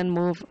want, we can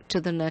move to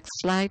the next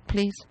slide,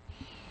 please.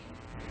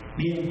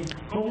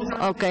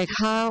 Okay,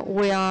 how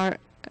we are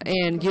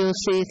in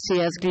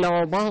UC&CS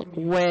Global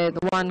with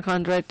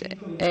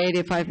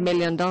 $185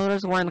 million,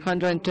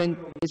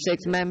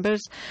 126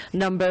 members,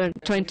 number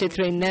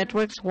 23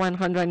 networks,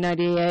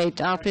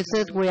 198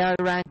 offices. We are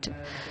ranked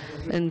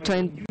in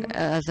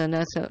as a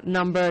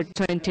number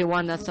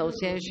 21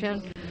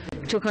 association,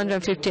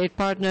 258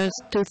 partners,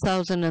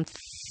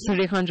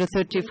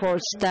 2,334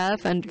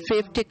 staff, and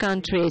 50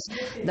 countries.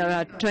 There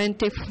are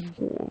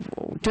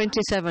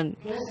 27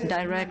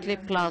 directly,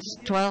 plus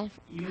 12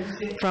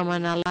 from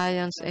an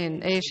alliance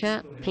in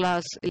Asia,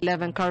 plus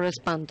 11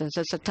 correspondents.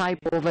 There's a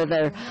typo over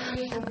there.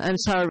 I'm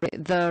sorry.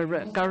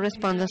 The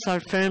correspondents are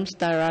firms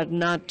that are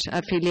not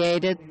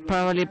affiliated,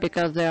 probably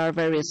because they are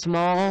very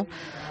small.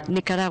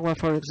 Nicaragua,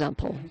 for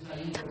example.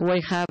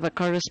 We have a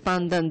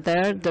correspondent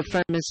there. The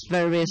firm is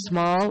very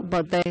small,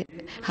 but they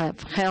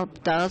have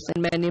helped us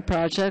in many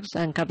projects,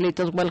 and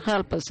Carlitos will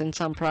help us in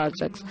some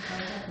projects.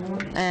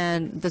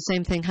 And the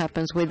same thing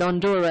happens with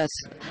Honduras,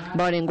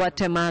 but in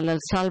Guatemala, El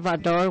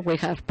Salvador, we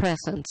have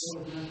presence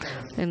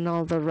in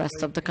all the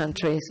rest of the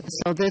countries.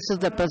 So this is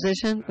the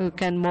position. We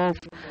can move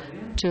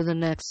to the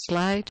next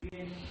slide.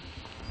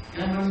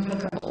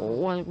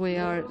 Well,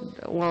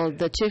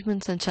 the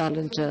achievements and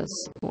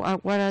challenges.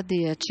 What are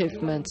the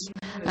achievements?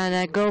 And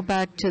I go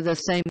back to the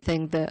same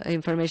thing, the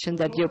information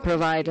that you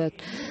provided.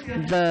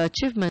 The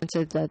achievements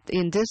is that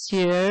in this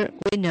year,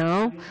 we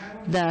know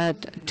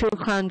that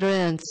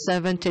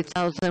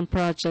 270,000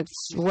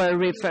 projects were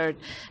referred.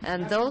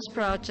 And those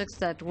projects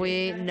that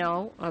we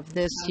know of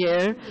this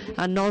year,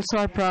 and also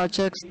are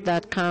projects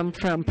that come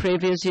from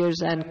previous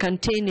years and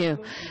continue.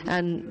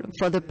 And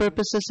for the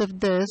purposes of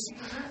this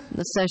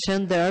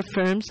session, there are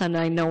firms, and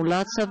I know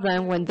lots of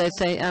them, when they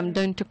say, I'm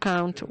going to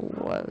count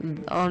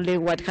only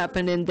what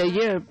happened in the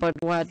year, but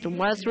what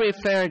was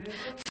referred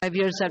 5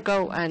 years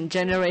ago and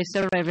generates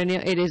the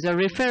revenue, it is a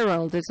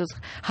referral. This is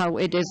how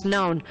it is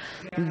known.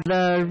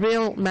 The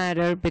real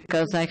matter,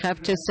 because I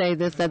have to say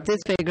this, that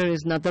this figure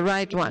is not the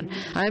right one.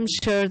 I'm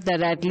sure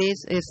that at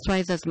least it's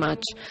twice as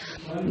much.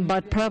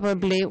 But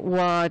probably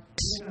what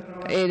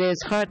it is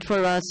hard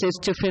for us is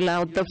to fill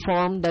out the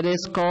form that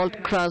is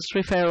called cross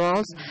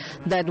referrals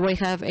that we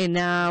have in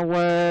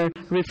our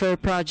refer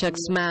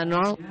projects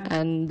manual,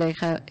 and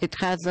it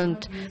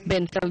hasn't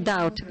been filled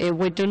out. If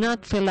we do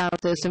not fill out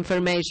this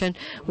information,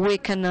 we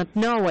cannot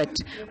know it.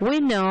 I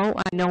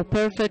know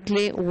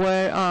perfectly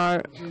where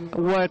are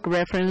work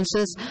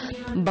references,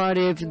 but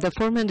if the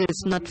format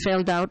is not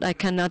filled out, I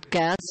cannot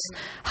guess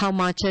how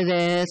much it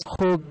is,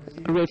 who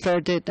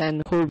referred it,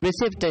 and who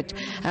received it.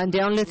 And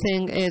the only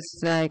thing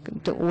is, like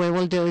we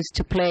will do, is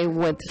to play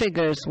with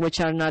figures which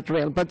are not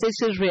real. But this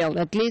is real.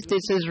 At least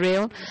this is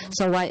real.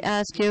 So I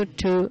ask you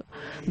to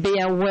be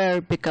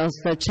aware, because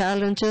the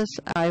challenges,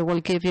 I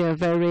will give you a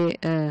very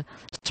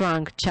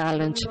strong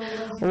challenge.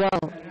 Well,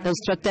 the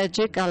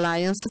strategic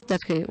alliances that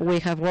we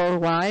have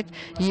worldwide,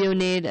 you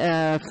need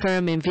a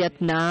firm in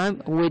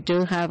Vietnam. We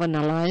do have an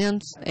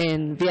alliance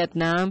in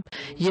Vietnam.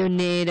 You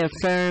need a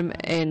firm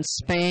in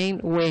Spain.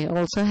 We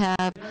also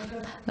have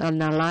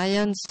an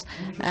alliance,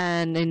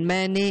 and in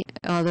many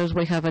others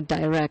we have a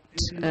direct.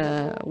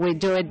 We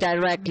do it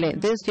directly.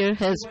 This year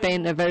has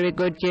been a very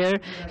good year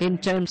in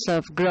terms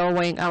of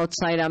growing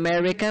outside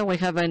America. We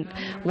have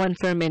one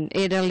firm in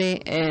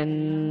Italy,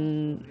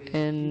 in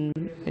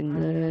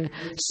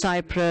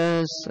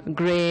Cyprus,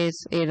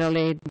 Greece,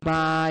 Italy,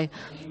 by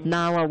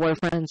now our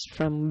friends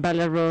from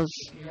Belarus,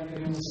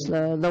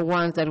 the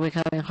ones that we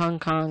have in Hong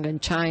Kong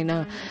and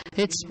China.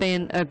 It's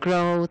been a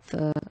growth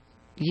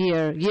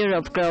year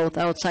of growth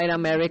outside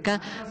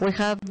America. We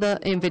have the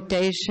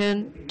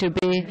invitation to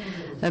be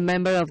a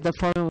member of the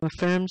Forum of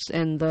Firms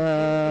in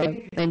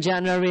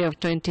January of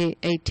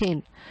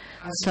 2018.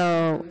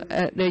 So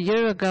a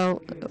year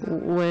ago,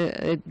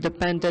 it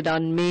depended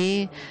on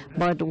me,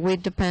 but we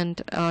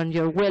depend on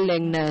your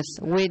willingness.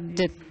 We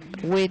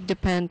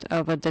depend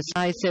on a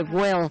decisive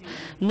will,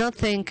 not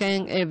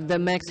thinking if the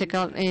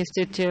Mexican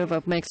Institute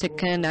of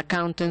Mexican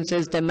Accountants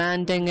is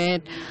demanding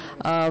it,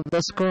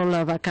 the School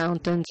of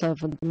Accountants of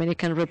the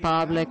Dominican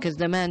Republic is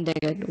demanding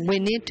it. We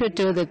need to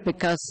do that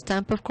because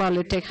stamp of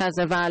quality has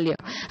a value,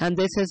 and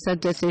this is a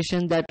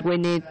decision that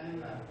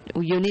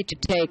you need to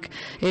take.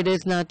 It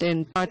is not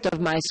in part of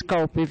my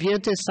scope. If you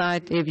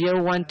decide, if you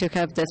want to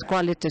have this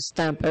quality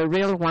stamp, a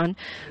real one,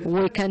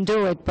 we can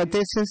do it. But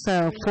this is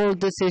a full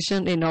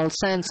decision in all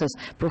senses,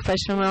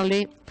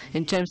 professionally,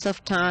 in terms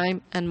of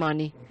time and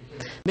money,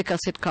 because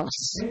it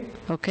costs.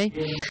 Okay?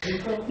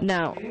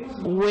 Now,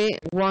 we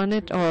want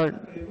it or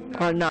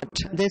not?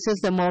 This is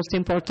the most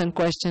important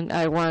question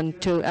I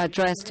want to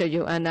address to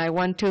you, and I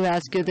want to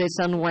ask you this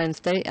on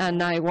Wednesday,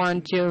 and I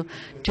want you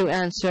to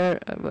answer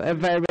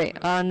very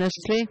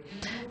honestly.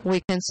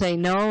 We can say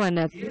no and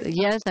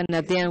yes, and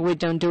at the end we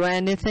don't do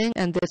anything,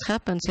 and this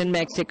happens in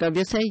Mexico. If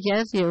you say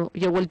yes, you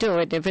will do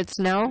it. If it's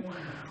no,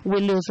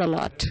 we lose a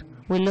lot.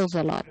 We lose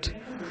a lot,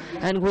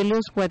 and we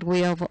lose what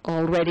we have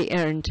already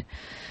earned.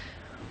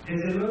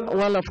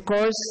 Well, of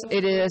course,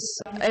 it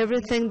is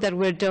everything that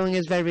we're doing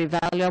is very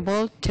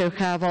valuable to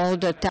have all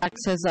the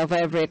taxes of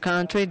every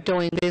country,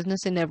 doing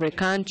business in every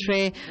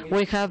country.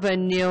 We have a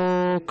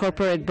new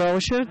corporate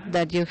brochure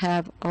that you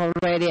have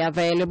already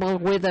available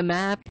with a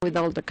map, with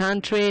all the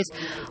countries,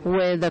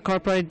 with the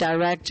corporate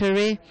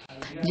directory.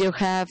 You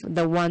have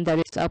the one that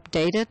is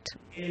updated.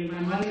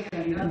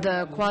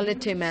 The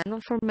quality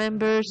manual for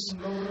members,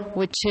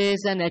 which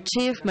is an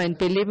achievement.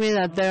 Believe me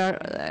that there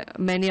are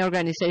many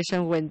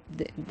organizations when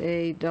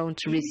they don't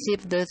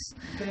receive this,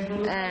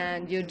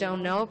 and you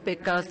don't know,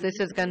 because this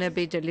is going to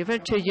be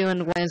delivered to you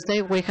on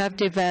Wednesday. We have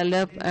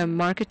developed a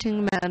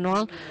marketing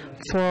manual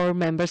for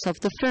members of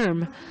the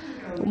firm.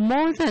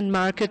 More than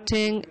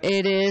marketing,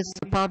 it is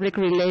a public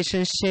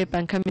relationship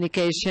and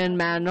communication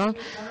manual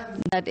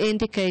that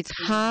indicates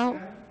how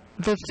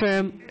the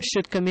firm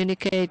should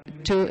communicate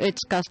to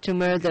its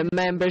customer, the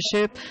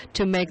membership,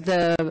 to make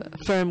the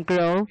firm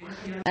grow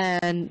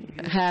and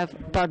have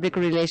public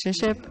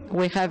relationship.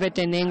 We have it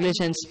in English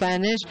and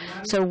Spanish.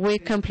 So we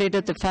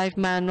completed the 5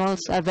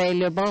 manuals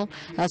available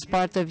as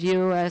part of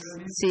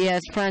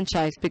UC&CS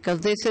franchise,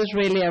 because this is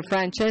really a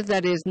franchise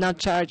that is not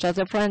charged as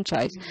a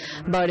franchise,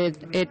 but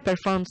it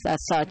performs as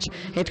such.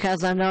 It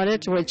has an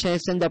audit which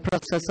is in the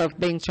process of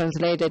being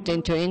translated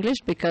into English,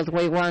 because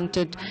we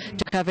wanted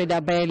to have it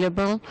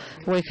available.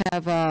 We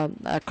have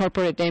a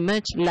corporate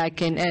image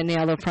like in any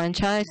other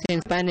franchise in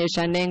Spanish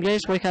and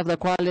English. We have the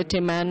quality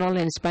manual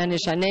in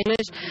Spanish and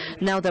English.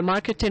 Now the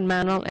marketing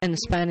manual in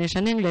Spanish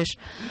and English.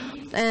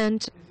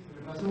 And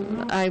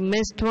I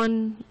missed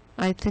one.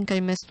 I think I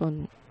missed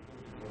one.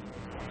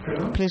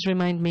 Please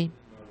remind me.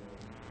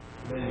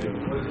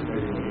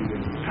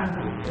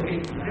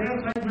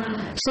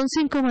 Son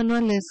 5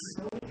 manuales.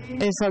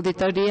 Es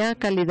auditoría,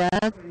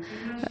 calidad,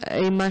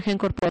 imagen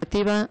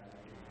corporativa,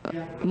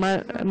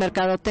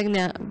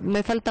 mercadotecnia.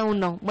 Me falta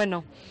uno.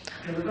 Bueno.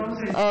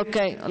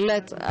 Okay,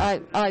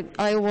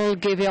 I will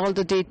give you all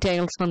the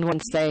details on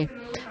Wednesday.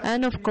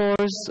 And of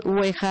course,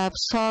 we have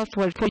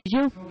software for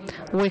you.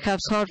 We have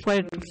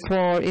software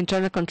for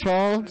internal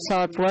control,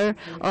 software,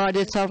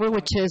 audit software,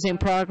 which is in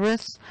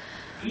progress.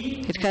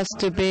 It has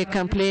to be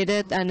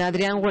completed, and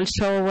Adrian will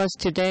show us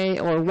today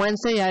or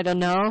Wednesday, I don't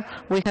know.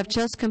 We have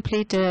just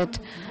completed,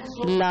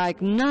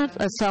 like, not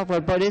a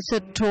software, but it's a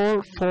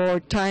tool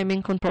for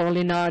timing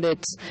controlling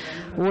audits.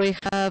 We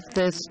have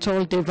this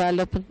tool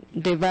developed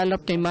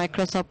in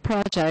Microsoft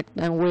project,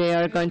 and we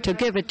are going to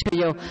give it to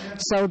you.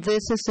 So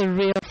this is a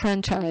real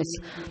franchise.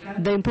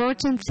 The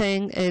important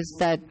thing is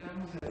that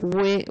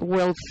we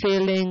will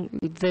feeling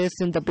this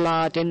in the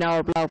blood, in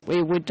our blood.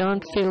 If we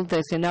don't feel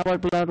this in our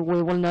blood,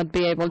 we will not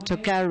be able to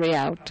carry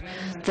out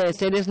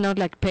this. It is not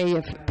like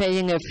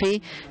paying a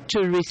fee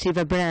to receive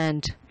a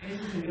brand.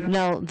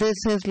 No, this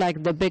is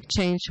like the big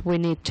change we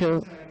need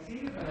to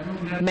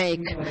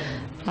make.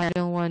 I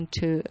don't want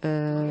to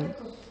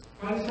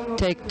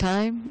take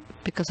time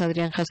because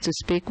Adrian has to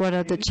speak. What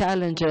are the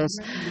challenges?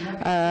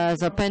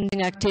 As a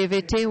pending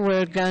activity,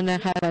 we're going to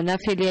have an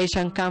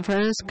affiliation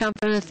conference.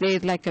 Conference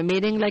is like a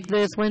meeting like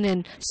this one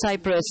in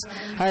Cyprus.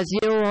 As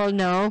you all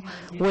know,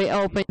 we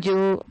opened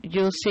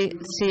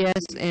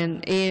UC&CS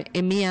in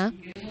EMEA,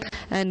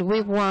 and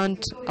we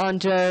want,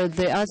 under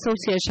the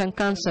association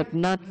concept,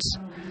 not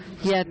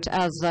yet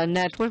as a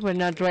network. We're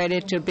not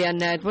ready to be a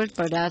network,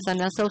 but as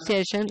an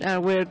association,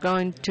 we're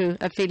going to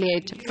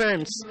affiliate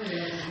firms.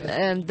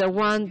 And the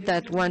ones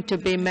that want to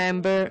be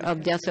member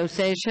of the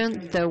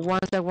association, the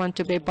ones that want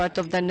to be part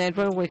of the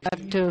network, we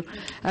have to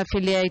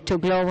affiliate to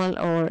Global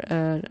or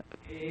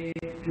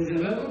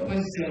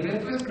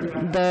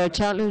the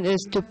challenge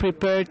is to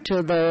prepare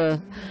to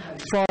the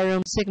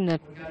forum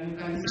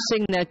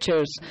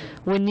signatures.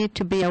 We need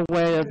to be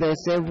aware of this.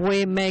 If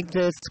we make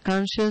this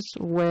conscious,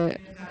 we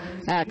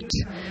act.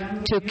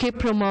 To keep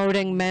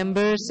promoting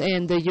members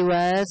in the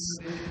U.S.,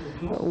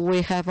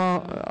 we have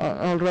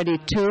already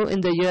 2 in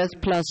the U.S.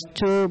 plus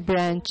 2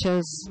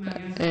 branches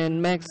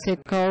in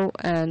Mexico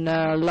and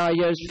a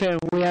lawyer's firm.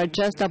 We are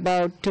just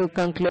about to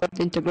conclude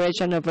the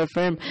integration of a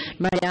firm,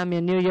 Miami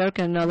and New York,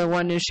 and another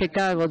one in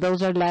Chicago.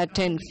 Those are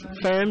Latin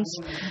firms.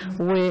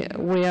 We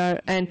are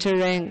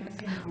entering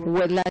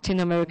with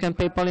Latin American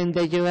people in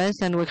the U.S.,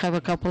 and we have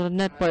a couple of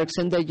networks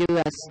in the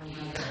U.S.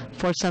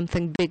 for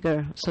something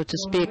bigger, so to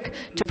speak,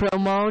 to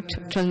promote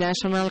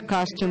transnational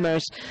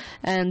customers.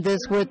 And this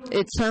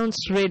it sounds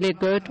really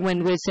good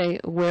when we say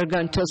we're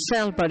going to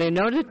sell, but in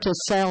order to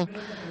sell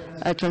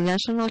a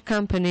transnational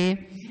company,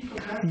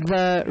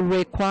 the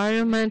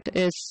requirement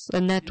is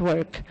a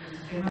network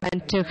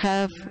and to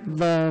have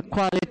the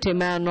quality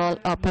manual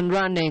up and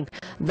running.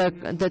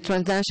 The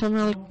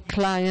transnational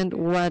client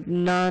would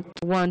not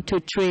want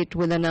to treat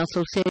with an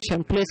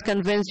association. Please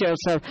convince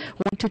yourself.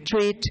 Want to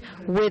treat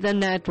with a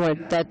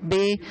network that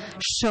be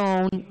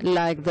shown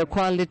like the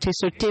quality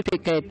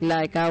certificate,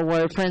 like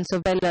our friends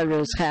of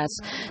Belarus has.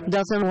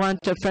 Doesn't want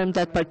a firm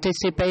that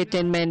participate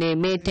in many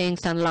meetings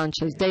and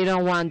lunches. They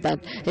don't want that.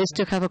 It's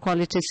to have a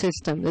quality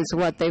system. Is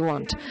what they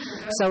want.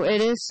 So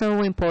it is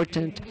so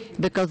important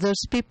because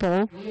there's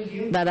people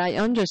that I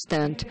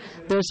understand.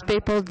 There's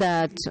people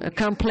that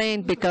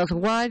complain because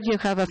why do you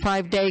have a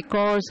 5-day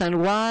course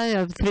and why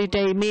a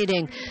 3-day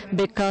meeting?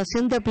 Because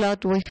in the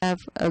blood we have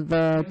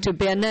to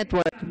be a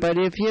network. But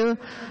if you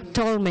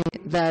told me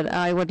that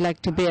I would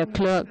like to be a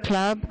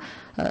club,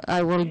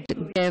 I will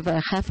give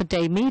a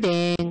half-a-day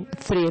meeting,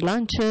 3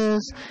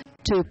 lunches,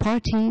 2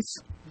 parties.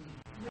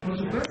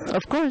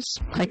 Of course,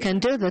 I can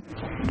do that.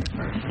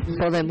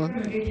 Podemos.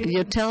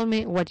 You tell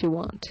me what you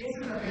want.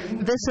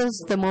 This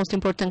is the most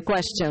important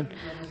question.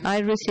 I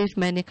received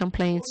many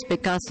complaints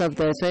because of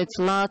this. It's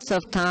lots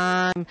of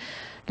time,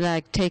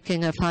 like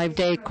taking a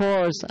 5-day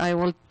course. I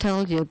will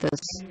tell you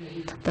this,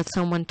 that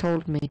someone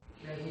told me.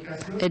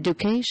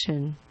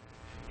 Education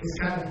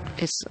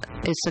is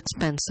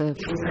expensive.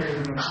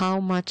 How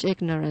much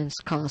ignorance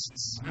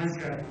costs?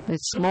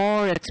 It's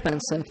more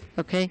expensive,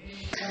 okay?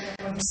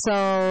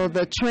 So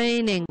the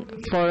training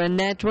for a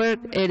network,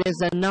 it is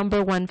the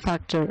 #1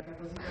 factor.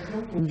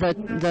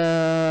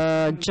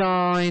 The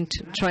joint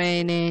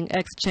training,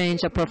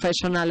 exchange of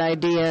professional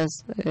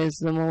ideas is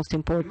the most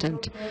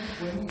important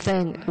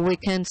thing. We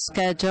can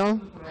schedule,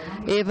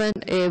 even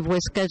if we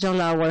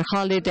schedule our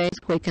holidays,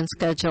 we can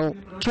schedule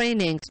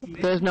trainings.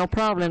 There's no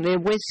problem.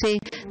 If we see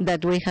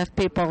that we have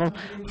people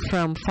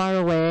from far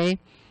away,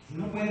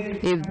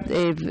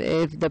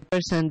 if the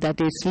person that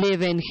is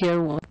living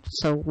here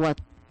wants, so what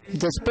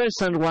this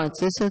person wants.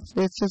 This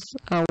is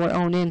our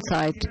own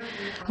insight.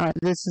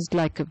 This is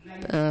like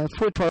a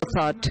food for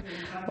thought.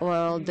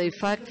 Well, the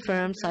fact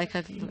firms, I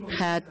have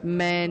had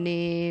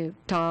many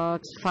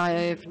talks,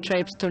 5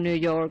 trips to New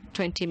York,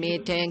 20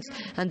 meetings,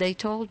 and they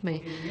told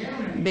me,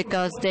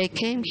 because they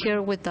came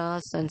here with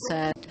us and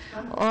said,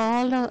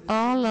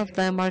 all of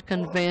them are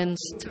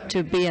convinced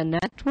to be a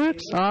network.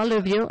 All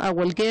of you, I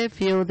will give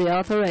you the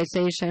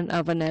authorization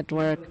of a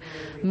network,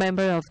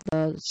 member of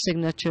the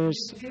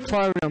Signatures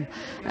Forum.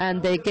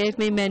 And they gave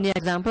me many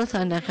examples,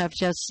 and I have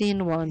just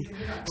seen one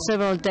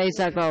several days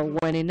ago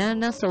when in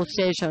an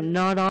association,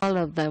 not all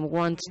of them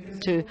want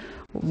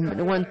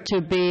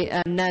to be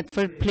a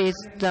network. Please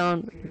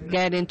don't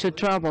get into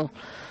trouble.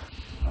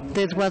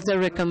 This was the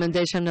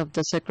recommendation of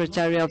the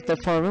secretary of the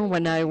forum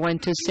when I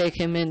went to see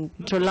him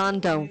into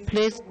London.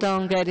 Please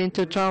don't get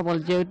into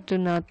trouble. You do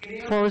not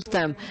force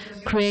them.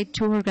 Create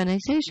 2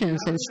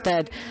 organizations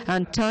instead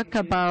and talk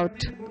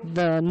about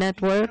the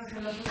network,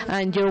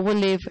 and you will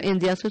leave in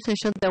the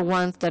association the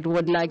ones that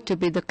would like to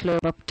be the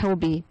club of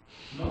Toby.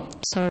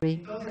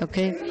 Sorry,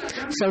 okay?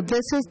 So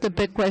this is the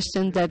big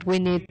question that we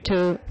need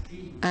to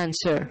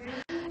answer.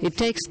 It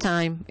takes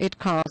time, it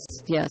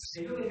costs, yes,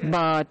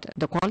 but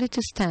the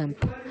quality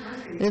stamp,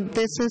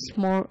 this is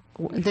more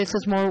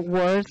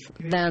worth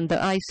than the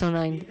ISO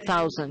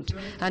 9000.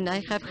 And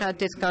I have had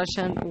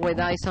discussion with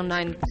ISO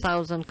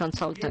 9000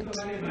 consultants.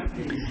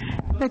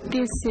 But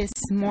this is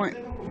more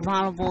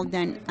valuable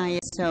than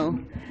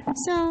ISO.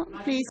 So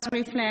please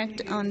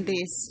reflect on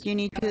this. You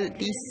need to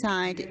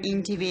decide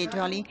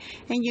individually,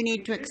 and you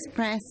need to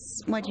express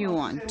what you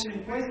want.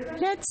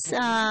 Let's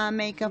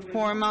make a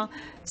formal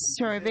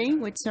survey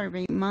with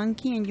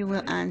SurveyMonkey, and you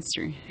will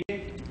answer.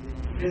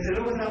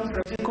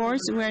 Of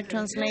course, we're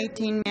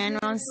translating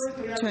manuals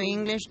to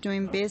English,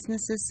 doing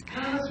businesses.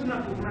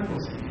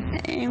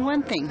 And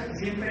one thing,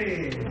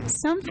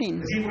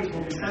 something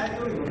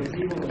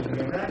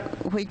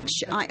which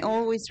I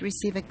always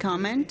receive a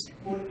comment,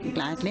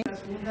 gladly,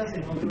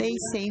 they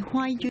say,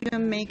 why you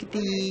don't make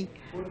the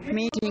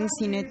meetings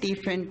in a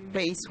different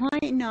place? Why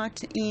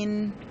not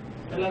in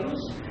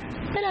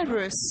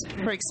Belarus,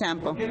 for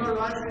example?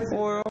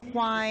 Or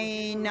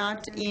why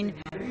not in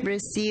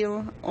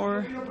Brazil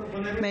or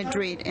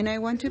Madrid? And I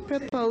want to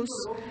propose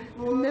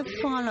the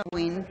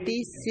following.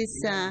 This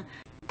is a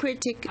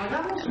critic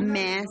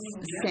mass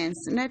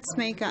sense. Let's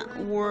make a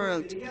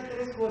world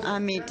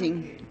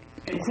meeting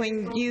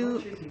when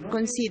you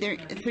consider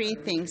three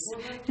things.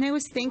 And I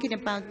was thinking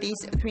about these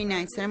 3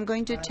 nights, and I'm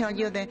going to tell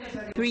you the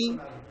 3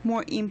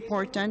 more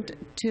important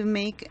to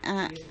make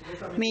a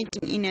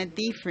meeting in a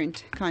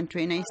different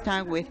country. And I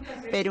start with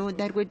Peru.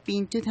 That would be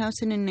in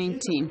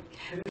 2019.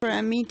 For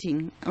a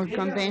meeting or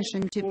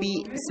convention to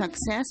be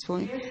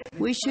successful,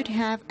 we should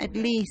have at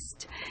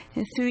least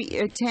 3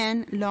 or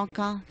 10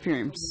 local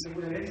firms.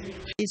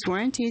 This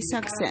warranties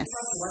success.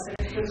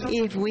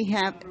 If we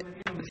have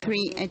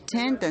 3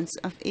 attendants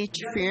of each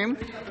firm,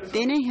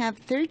 then I have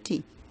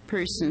 30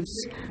 persons.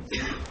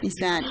 Is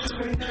that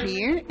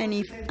clear? And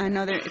if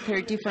another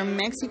 30 from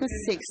Mexico,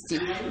 60.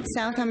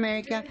 South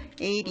America,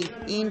 80.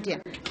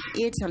 India,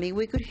 Italy,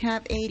 we could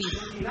have 80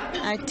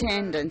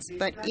 attendants.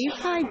 But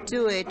if I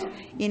do it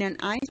in an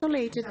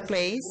isolated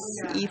place,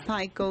 if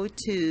I go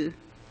to,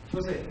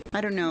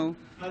 I don't know,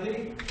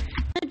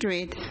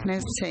 Madrid,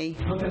 let's say,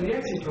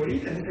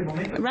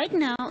 right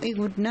now it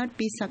would not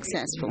be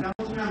successful.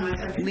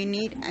 We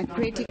need a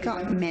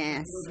critical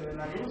mass.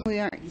 We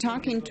are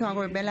talking to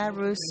our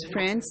Belarus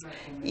friends.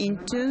 In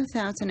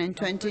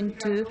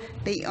 2022,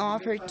 they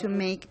offered to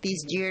make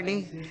this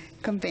yearly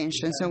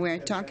convention. So we're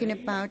talking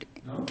about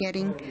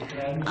getting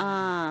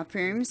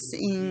firms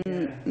in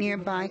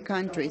nearby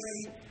countries.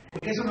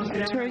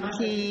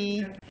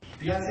 Turkey,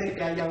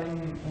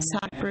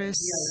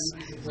 Cyprus,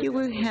 you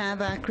will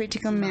have a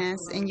critical mass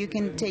and you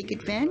can take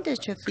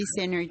advantage of this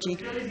energy,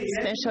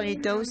 especially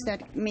those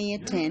that may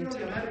attend.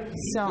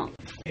 So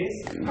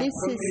this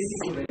is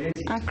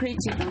a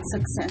critical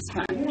success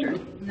factor.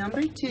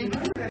 Number 2,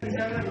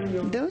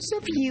 those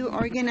of you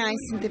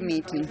organizing the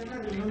meeting,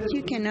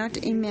 you cannot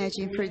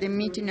imagine for the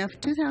meeting of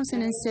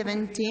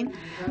 2017,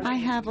 I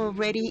have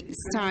already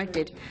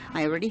started.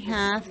 I already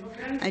have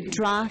a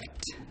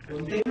draft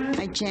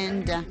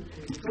agenda,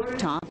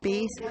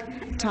 topics,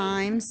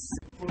 times,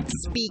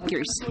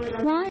 speakers.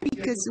 Why?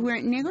 Because we're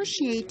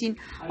negotiating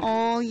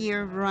all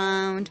year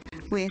round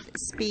with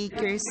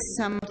speakers,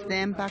 some of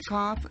them back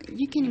off.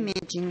 You can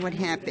imagine what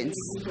happens.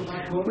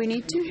 We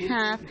need to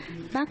have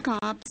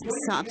backups,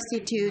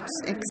 substitutes,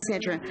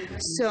 etc.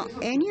 So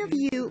any of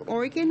you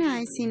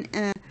organizing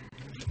a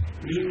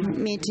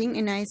meeting,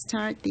 and I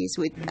start this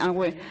with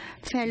our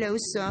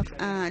fellows of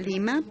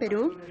Lima,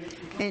 Peru,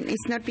 and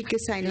it's not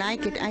because I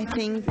like it. I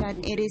think that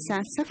it is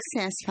a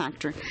success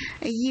factor.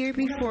 A year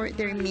before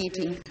their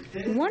meeting,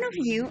 one of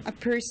you, a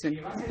person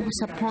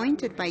who's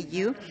appointed by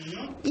you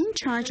in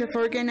charge of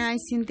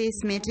organizing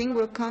this meeting,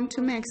 will come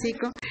to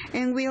Mexico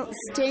and will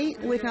stay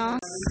with us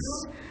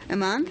a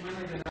month,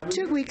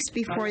 2 weeks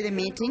before the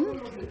meeting,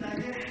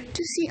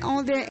 to see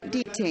all the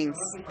details.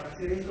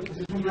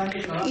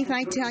 If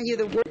I tell you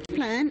the work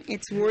plan,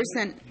 it's worse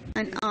than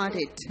an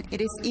audit.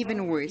 It is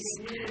even worse.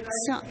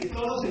 So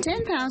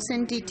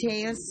 10,000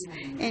 details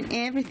and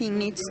everything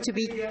needs to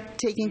be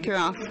taken care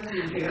of.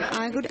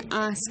 I would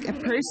ask a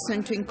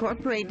person to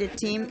incorporate the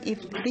team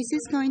if this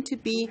is going to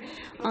be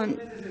on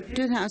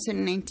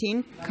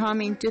 2019,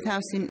 coming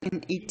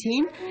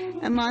 2018,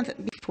 a month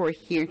before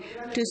here,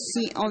 to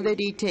see all the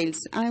details.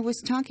 I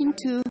was talking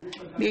to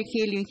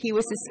Virgilio. He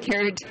was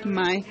scared,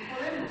 my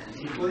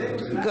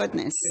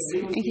goodness.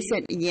 And he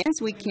said, yes,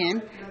 we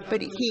can,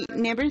 but he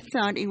never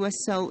thought it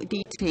was so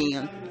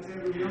detailed.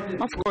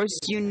 Of course,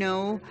 you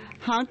know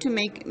how to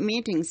make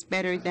meetings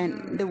better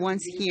than the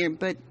ones here,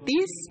 but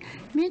these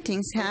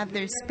meetings have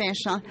their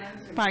special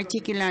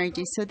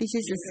particularities. So this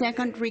is the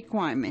second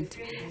requirement.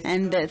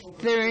 And the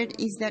third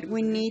is that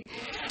we need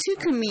to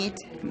commit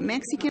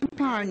Mexican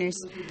partners.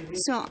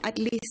 So at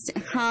least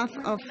half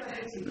of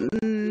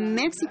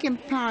Mexican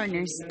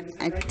partners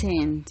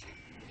attend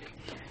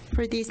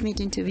for this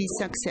meeting to be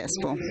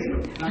successful.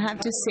 I have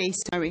to say,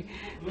 sorry,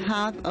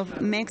 half of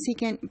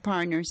Mexican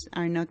partners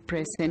are not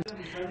present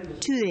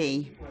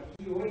today.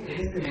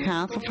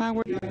 Half of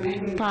our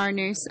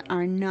partners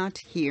are not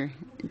here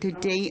the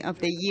day of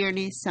the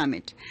yearly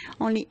summit,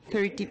 only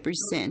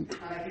 30%.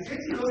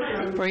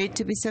 For it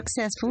to be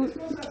successful,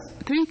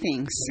 3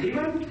 things.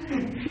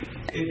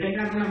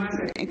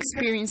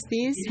 Experience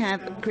this,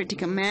 have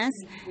critical mass,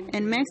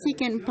 and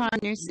Mexican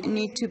partners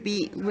need to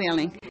be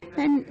willing.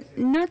 And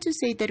not to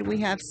say that we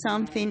have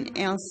something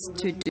else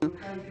to do.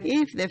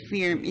 If the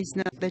firm is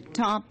not the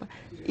top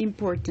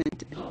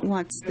important,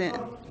 what's the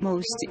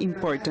most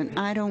important?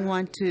 I don't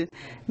want to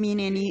mean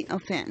any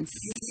offense.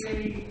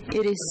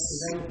 It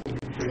is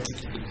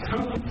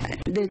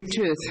the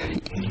truth.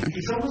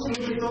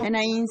 And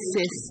I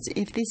insist,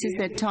 if this is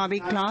the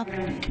topic club,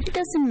 it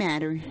doesn't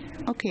matter.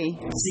 Okay,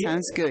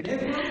 sounds good.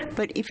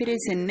 But if it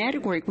is a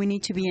network, we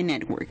need to be a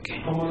network.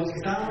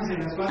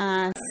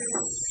 As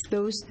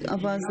those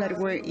of us that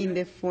were in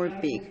the 4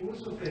 big,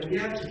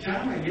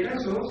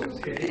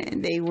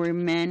 they were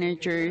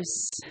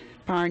managers,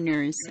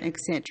 partners,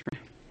 etc.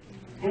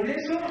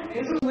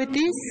 With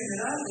this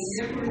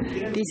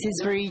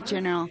is very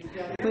general.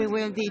 We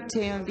will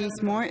detail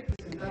this more.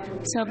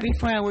 So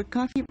before our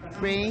coffee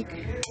break,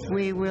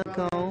 we will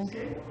go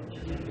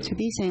to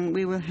this and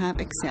we will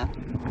have Excel.